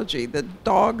sociology, that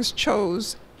dogs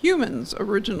chose humans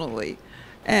originally,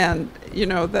 and, you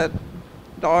know, that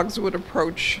dogs would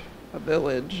approach a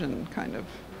village and kind of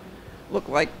look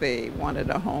like they wanted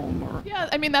a home. Or yeah,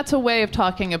 I mean, that's a way of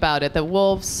talking about it. The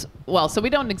wolves, well, so we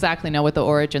don't exactly know what the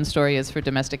origin story is for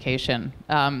domestication.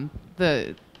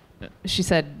 she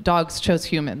said dogs chose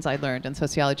humans, I learned in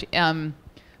sociology.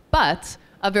 But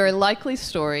a very likely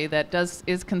story that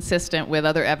is consistent with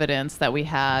other evidence that we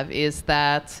have is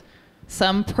that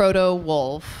some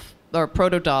proto-wolf, or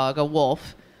proto-dog, a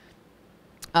wolf,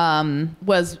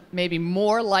 was maybe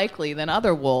more likely than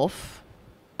other wolves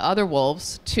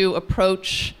to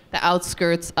approach the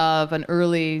outskirts of an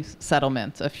early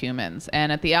settlement of humans.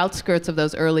 And at the outskirts of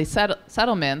those early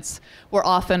settlements were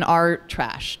often our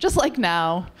trash. Just like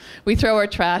now, we throw our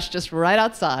trash just right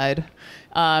outside.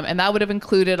 And that would have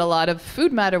included a lot of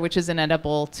food matter, which is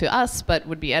inedible to us, but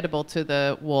would be edible to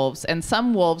the wolves. And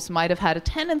some wolves might have had a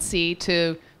tendency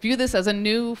to view this as a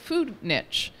new food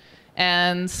niche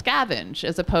and scavenge,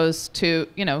 as opposed to,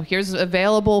 here's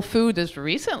available food that's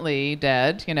recently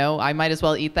dead, I might as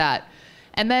well eat that.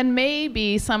 And then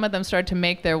maybe some of them started to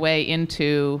make their way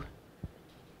into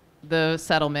the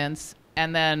settlements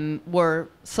and then were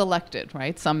selected,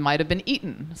 right? Some might have been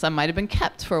eaten. Some might have been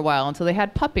kept for a while until they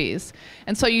had puppies.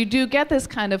 And so you do get this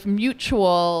kind of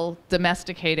mutual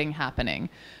domesticating happening.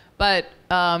 But,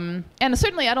 and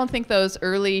certainly I don't think those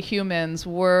early humans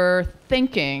were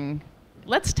thinking,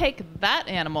 let's take that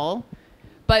animal,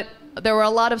 but there were a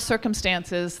lot of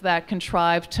circumstances that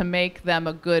contrived to make them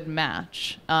a good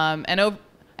match.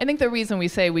 I think the reason we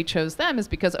say we chose them is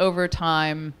because over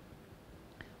time,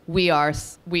 we are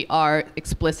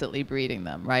explicitly breeding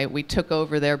them, right? We took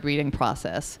over their breeding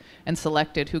process and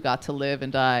selected who got to live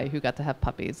and die, who got to have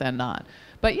puppies and not.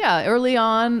 But yeah, early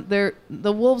on, the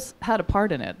wolves had a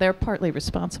part in it. They're partly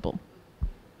responsible.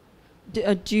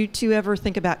 Do you two ever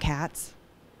think about cats?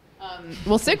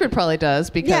 Well, Sigrid probably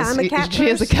does because she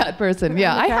is a cat person.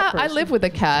 Yeah, I live with a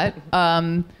cat.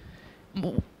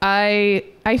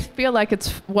 I feel like it's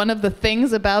one of the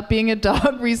things about being a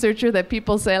dog researcher that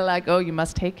people say, like, oh, you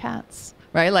must hate cats,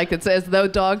 right? Like it's as though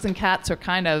dogs and cats are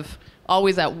kind of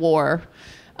always at war.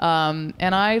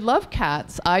 And I love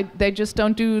cats. They just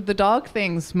don't do the dog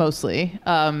things mostly.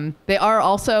 They are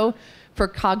also, for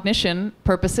cognition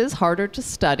purposes, harder to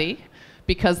study,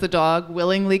 because the dog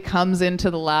willingly comes into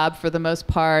the lab for the most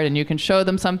part, and you can show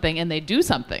them something and they do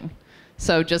something.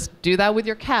 So just do that with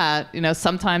your cat.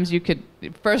 Sometimes you could,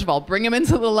 first of all, bring them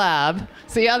into the lab,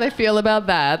 see how they feel about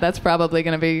that. That's probably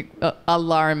going to be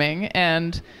alarming.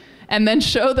 And then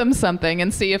show them something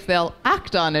and see if they'll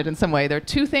act on it in some way. There are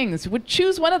two things. Would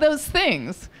choose one of those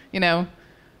things,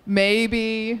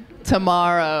 maybe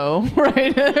tomorrow,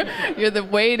 right? You're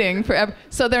waiting forever.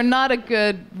 So they're not a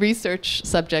good research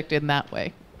subject in that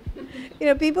way.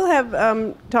 People have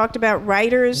talked about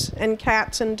writers and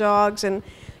cats and dogs, and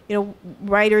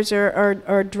writers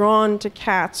are drawn to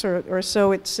cats, or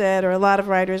so it's said, or a lot of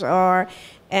writers are.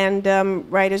 And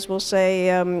writers will say,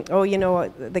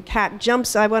 the cat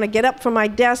jumps, I want to get up from my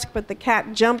desk, but the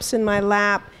cat jumps in my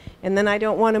lap, and then I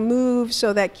don't want to move,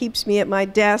 so that keeps me at my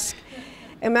desk.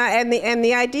 And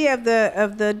the idea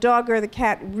of the dog or the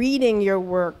cat reading your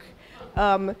work,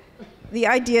 the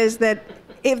idea is that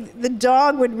if the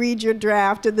dog would read your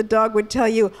draft and the dog would tell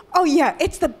you, oh yeah,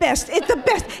 it's the best, it's the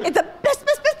best, it's the best,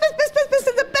 it's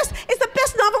the best, it's the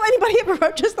best novel anybody ever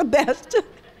wrote, just the best.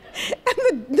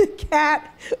 And the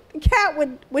cat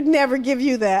would never give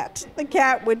you that. The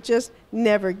cat would just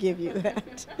never give you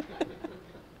that.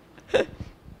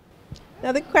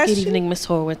 Now the question. Good evening, Ms.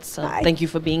 Horowitz. Thank you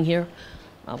for being here.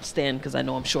 I'll stand because I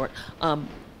know I'm short.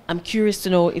 I'm curious to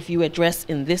know if you address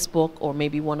in this book, or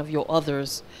maybe one of your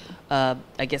others,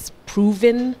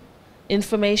 proven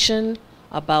information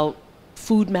about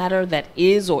food matter that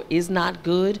is or is not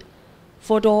good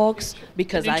for dogs,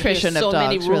 because I hear so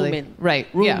many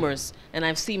rumors, and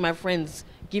I've seen my friends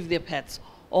give their pets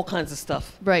all kinds of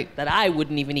stuff that I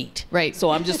wouldn't even eat. Right. So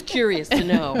I'm just curious to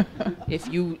know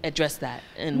if you address that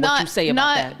and what you say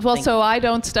about that. Well, so I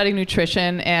don't study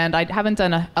nutrition, and I haven't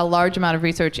done a large amount of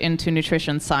research into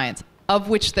nutrition science, of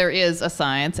which there is a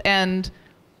science.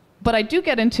 But I do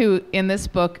get into, in this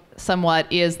book,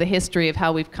 somewhat, is the history of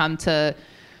how we've come to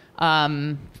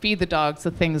feed the dogs the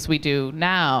things we do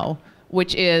now,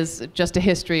 which is just a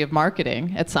history of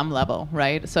marketing at some level,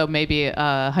 right? So maybe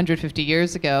 150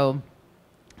 years ago,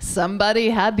 somebody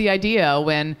had the idea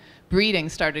when breeding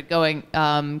started going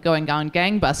on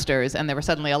gangbusters, and there were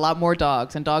suddenly a lot more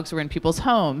dogs, and dogs were in people's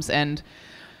homes, and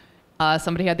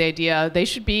somebody had the idea there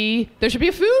should be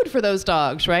a food for those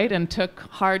dogs, right? And took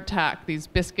hardtack, these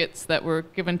biscuits that were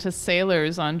given to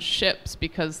sailors on ships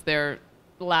because they're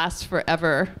last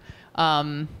forever,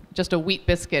 just a wheat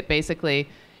biscuit basically,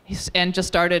 and just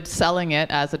started selling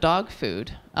it as a dog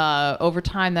food. Over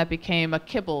time, that became a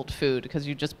kibbled food because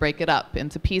you just break it up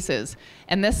into pieces.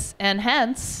 And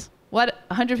hence,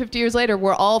 150 years later,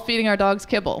 we're all feeding our dogs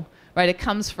kibble, right? It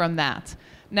comes from that.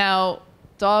 Now,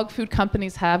 dog food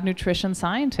companies have nutrition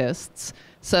scientists,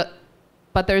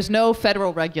 but there's no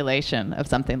federal regulation of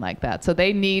something like that. So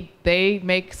they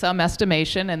make some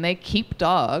estimation, and they keep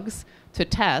dogs to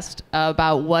test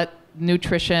about what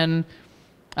nutrition,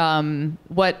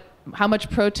 how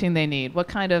much protein they need, what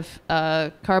kind of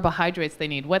carbohydrates they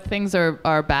need, what things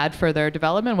are bad for their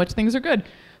development, which things are good.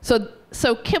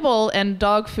 So kibble and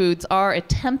dog foods are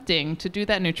attempting to do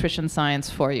that nutrition science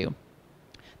for you.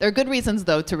 There are good reasons,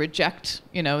 though, to reject,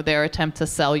 their attempt to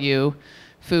sell you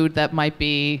food that might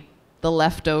be the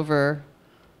leftover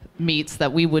meats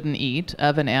that we wouldn't eat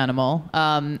of an animal.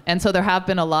 And so there have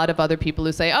been a lot of other people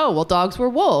who say, oh, well, dogs were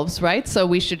wolves, right? So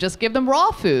we should just give them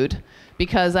raw food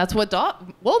because that's what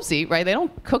wolves eat, right? They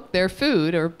don't cook their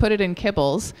food or put it in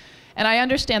kibbles. And I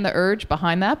understand the urge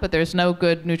behind that, but there's no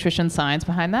good nutrition science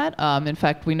behind that. In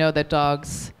fact, we know that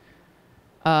dogs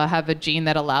have a gene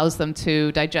that allows them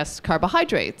to digest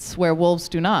carbohydrates, where wolves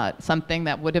do not, something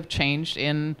that would have changed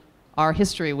in our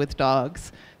history with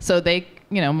dogs. So they,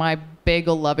 my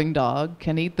bagel-loving dog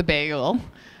can eat the bagel,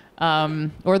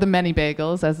 or the many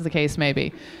bagels, as the case may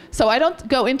be. So I don't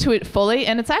go into it fully,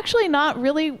 and it's actually not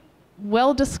really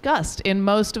well discussed in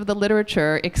most of the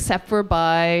literature, except for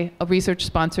by a research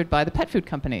sponsored by the pet food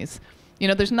companies.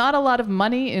 There's not a lot of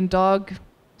money in dog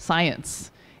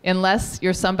science unless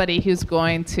you're somebody who's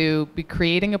going to be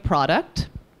creating a product,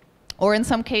 or in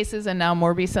some cases, and now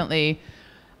more recently,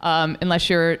 unless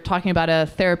you're talking about a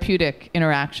therapeutic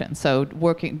interaction. So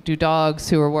do dogs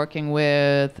who are working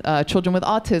with children with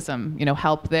autism,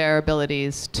 help their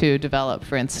abilities to develop,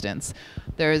 for instance.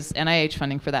 There's NIH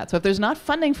funding for that. So if there's not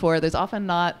funding for it, there's often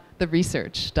not the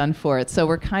research done for it. So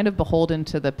we're kind of beholden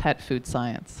to the pet food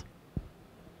science.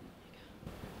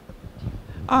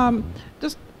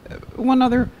 Just one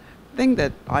other thing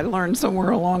that I learned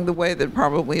somewhere along the way that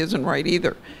probably isn't right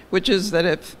either, which is that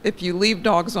if you leave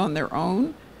dogs on their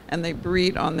own and they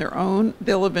breed on their own,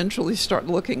 they'll eventually start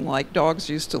looking like dogs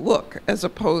used to look, as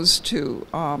opposed to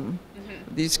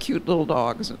these cute little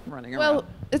dogs running around. Well,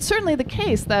 it's certainly the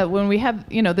case that when we have,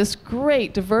 this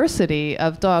great diversity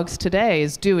of dogs today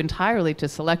is due entirely to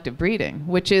selective breeding,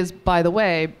 which is, by the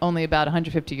way, only about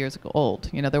 150 years old.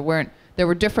 There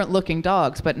were different looking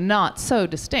dogs, but not so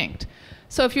distinct.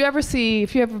 So if you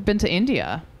ever been to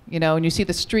India, and you see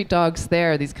the street dogs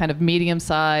there, these kind of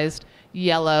medium-sized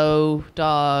yellow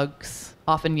dogs,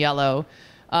 often yellow,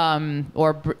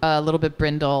 or a little bit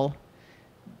brindle,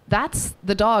 that's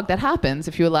the dog that happens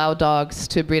if you allow dogs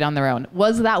to breed on their own.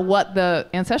 Was that what the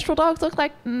ancestral dogs looked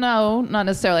like? No, not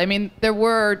necessarily. I mean, there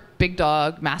were big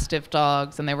dog, mastiff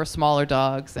dogs, and there were smaller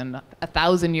dogs, and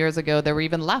 1,000 years ago there were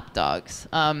even lap dogs.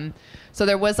 So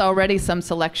there was already some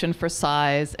selection for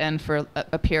size and for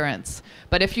appearance.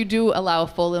 But if you do allow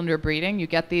full interbreeding, you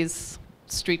get these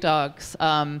street dogs.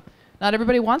 Not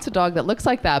everybody wants a dog that looks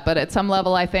like that, but at some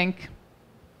level I think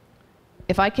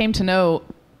if I came to know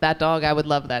that dog, I would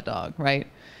love that dog, right?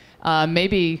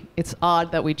 Maybe it's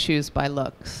odd that we choose by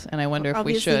looks, and I wonder if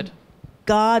we should.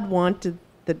 God wanted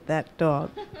that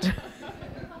dog.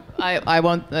 I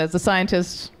won't, as a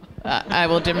scientist, I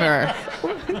will demur.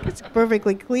 It's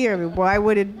perfectly clear. I mean, why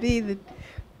would it be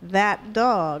that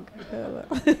dog?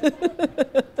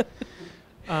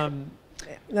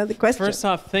 Another question. First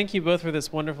off, thank you both for this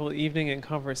wonderful evening and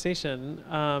conversation.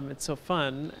 It's so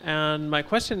fun. And my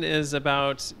question is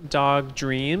about dog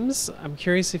dreams. I'm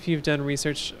curious if you've done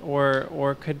research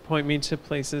or could point me to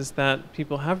places that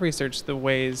people have researched the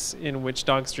ways in which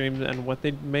dogs dream and what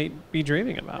they may be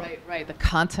dreaming about. Right. The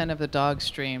content of the dog's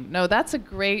dream. No, that's the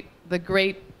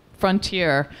great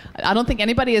frontier. I don't think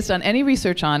anybody has done any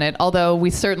research on it, although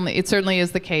it certainly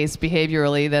is the case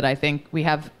behaviorally that I think we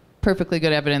have perfectly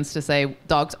good evidence to say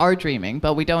dogs are dreaming,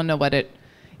 but we don't know what it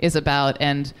is about.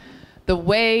 And the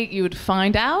way you would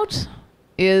find out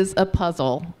is a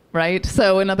puzzle, right?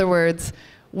 So in other words,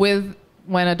 when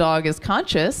a dog is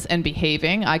conscious and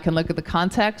behaving, I can look at the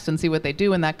context and see what they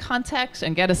do in that context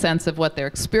and get a sense of what they're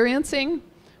experiencing,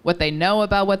 what they know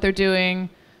about what they're doing,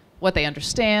 what they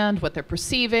understand, what they're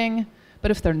perceiving.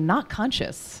 But if they're not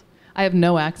conscious, I have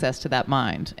no access to that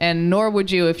mind. And nor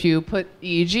would you if you put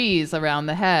EEGs around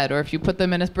the head or if you put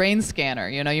them in a brain scanner.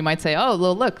 You might say, oh,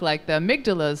 well, look, like the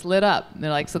amygdala's lit up. And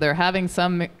they're like, so they're having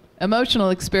some emotional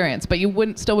experience, but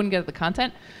you still wouldn't get at the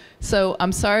content. So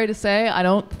I'm sorry to say, I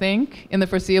don't think in the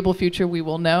foreseeable future we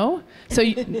will know. So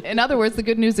in other words, the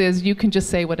good news is you can just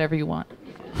say whatever you want.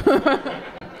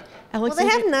 Well, they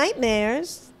have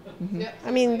nightmares. Mm-hmm.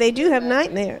 I mean, they do have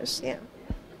nightmares, yeah.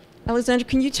 Alexandra,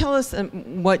 can you tell us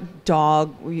what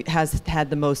dog has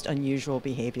had the most unusual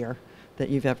behavior that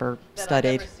you've ever studied?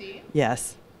 I've ever seen?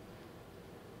 Yes.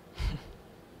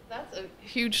 That's a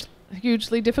huge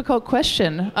hugely difficult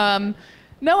question.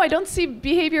 No, I don't see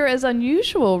behavior as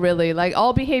unusual, really. Like,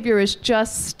 all behavior is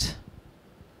just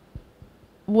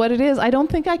what it is. I don't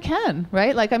think I can,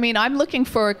 right? Like, I mean, I'm looking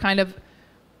for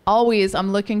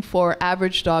I'm looking for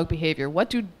average dog behavior. What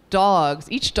do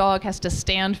each dog has to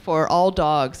stand for all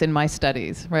dogs in my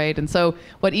studies, right? And so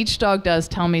what each dog does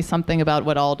tell me something about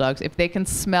what all dogs, if they can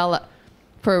smell,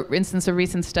 for instance, a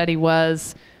recent study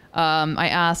was, I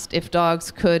asked if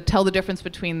dogs could tell the difference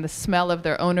between the smell of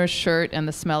their owner's shirt and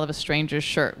the smell of a stranger's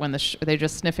shirt when they're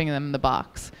just sniffing them in the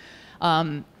box.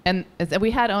 And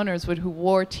we had owners who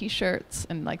wore T-shirts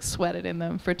and like sweated in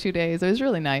them for 2 days. It was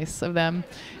really nice of them.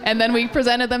 And then we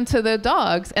presented them to the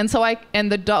dogs. And so what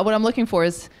I'm looking for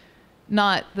is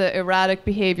not the erratic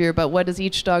behavior, but what does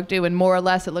each dog do? And more or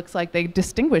less, it looks like they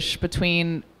distinguish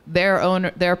between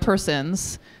their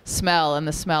person's smell and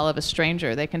the smell of a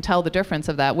stranger. They can tell the difference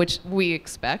of that, which we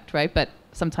expect, right? But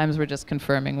sometimes we're just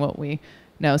confirming what we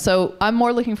know. So I'm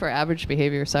more looking for average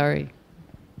behavior, sorry.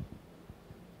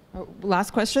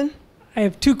 Last question? I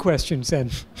have 2 questions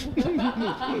then.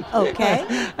 Okay.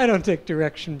 I don't take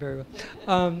direction very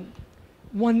well.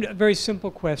 One very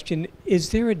simple question.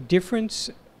 Is there a difference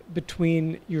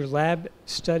between your lab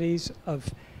studies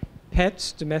of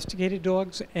pets, domesticated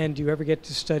dogs, and do you ever get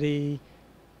to study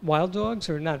wild dogs,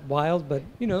 or not wild, but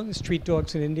the street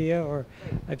dogs in India, or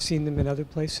I've seen them in other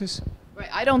places? Right.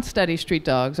 I don't study street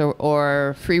dogs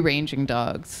or free-ranging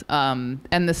dogs.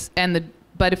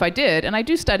 But if I did, and I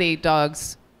do study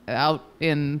dogs out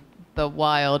in the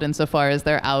wild insofar as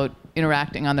they're out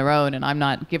interacting on their own, and I'm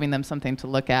not giving them something to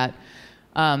look at.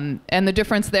 And the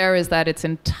difference there is that it's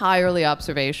entirely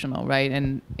observational, right?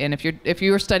 And if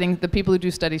you're studying the people who do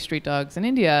study street dogs in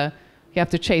India, you have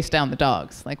to chase down the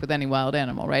dogs, like with any wild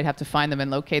animal, right? Have to find them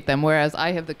and locate them. Whereas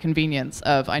I have the convenience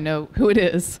of I know who it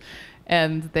is,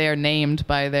 and they are named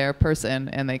by their person,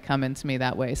 and they come into me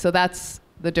that way. So that's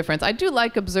the difference. I do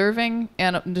like observing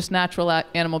just natural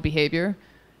animal behavior,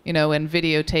 and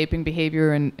videotaping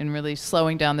behavior and really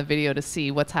slowing down the video to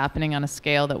see what's happening on a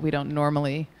scale that we don't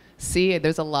normally see.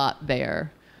 There's a lot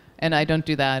there, and I don't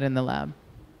do that in the lab.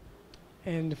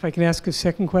 And if I can ask a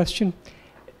second question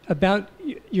about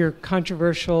your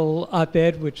controversial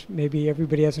op-ed, which maybe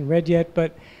everybody hasn't read yet,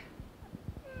 but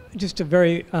just a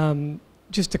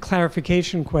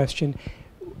clarification question.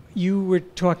 You were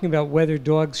talking about whether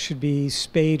dogs should be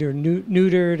spayed or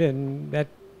neutered, and that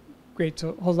creates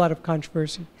a whole lot of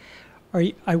controversy.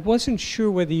 I wasn't sure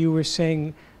whether you were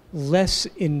saying less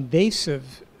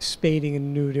invasive spading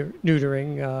and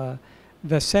neutering,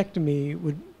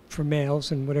 vasectomy for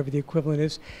males and whatever the equivalent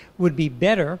is, would be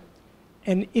better.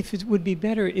 And if it would be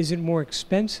better, is it more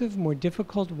expensive, more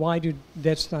difficult? Why do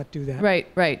vets not do that?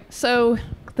 Right. So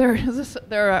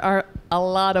there are a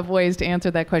lot of ways to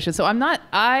answer that question. So I'm not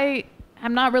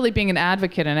really being an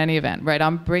advocate in any event, right?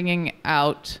 I'm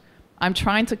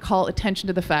trying to call attention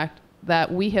to the fact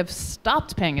that we have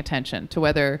stopped paying attention to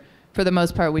whether, for the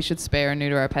most part, we should spay or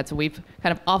neuter our pets. We've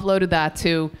kind of offloaded that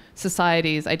to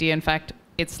society's idea. In fact,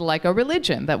 it's like a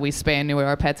religion that we spay and neuter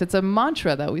our pets. It's a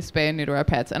mantra that we spay and neuter our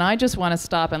pets. And I just want to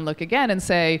stop and look again and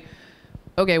say,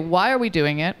 okay, why are we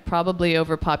doing it? Probably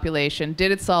overpopulation.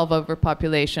 Did it solve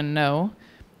overpopulation? No.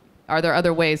 Are there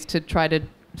other ways to try to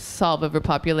solve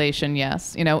overpopulation?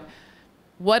 Yes.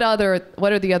 What are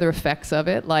the other effects of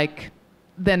it? Like,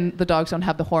 then the dogs don't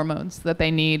have the hormones that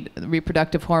they need.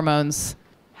 Reproductive hormones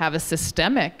have a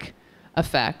systemic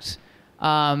effect.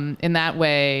 In that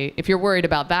way, if you're worried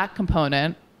about that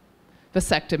component,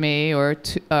 vasectomy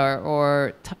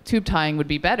or tube tying would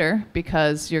be better,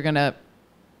 because you're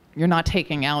not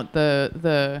taking out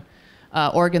the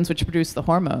organs which produce the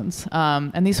hormones.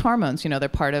 And these hormones, they're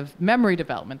part of memory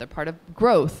development, they're part of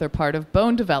growth, they're part of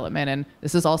bone development. And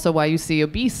this is also why you see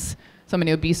so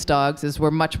many obese dogs, is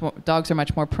dogs are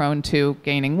much more prone to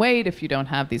gaining weight if you don't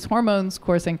have these hormones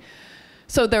coursing.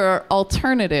 So there are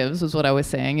alternatives, is what I was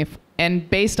saying. And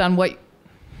based on what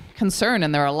concern,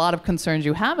 and there are a lot of concerns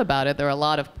you have about it, there are a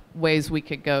lot of ways we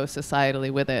could go societally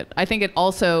with it. I think it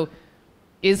also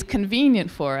is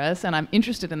convenient for us, and I'm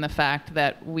interested in the fact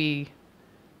that we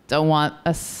don't want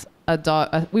a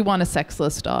dog, we want a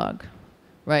sexless dog,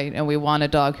 right? And we want a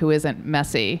dog who isn't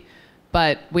messy,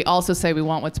 but we also say we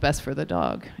want what's best for the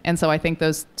dog. And so I think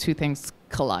those two things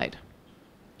collide.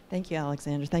 Thank you,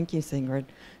 Alexandra. Thank you, Sigrid.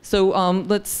 So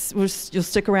you'll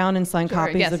stick around and sign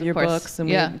copies of your books, and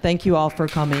we thank you all for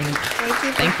coming. Thank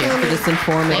you. Thank you for this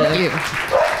informative.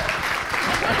 Thank you.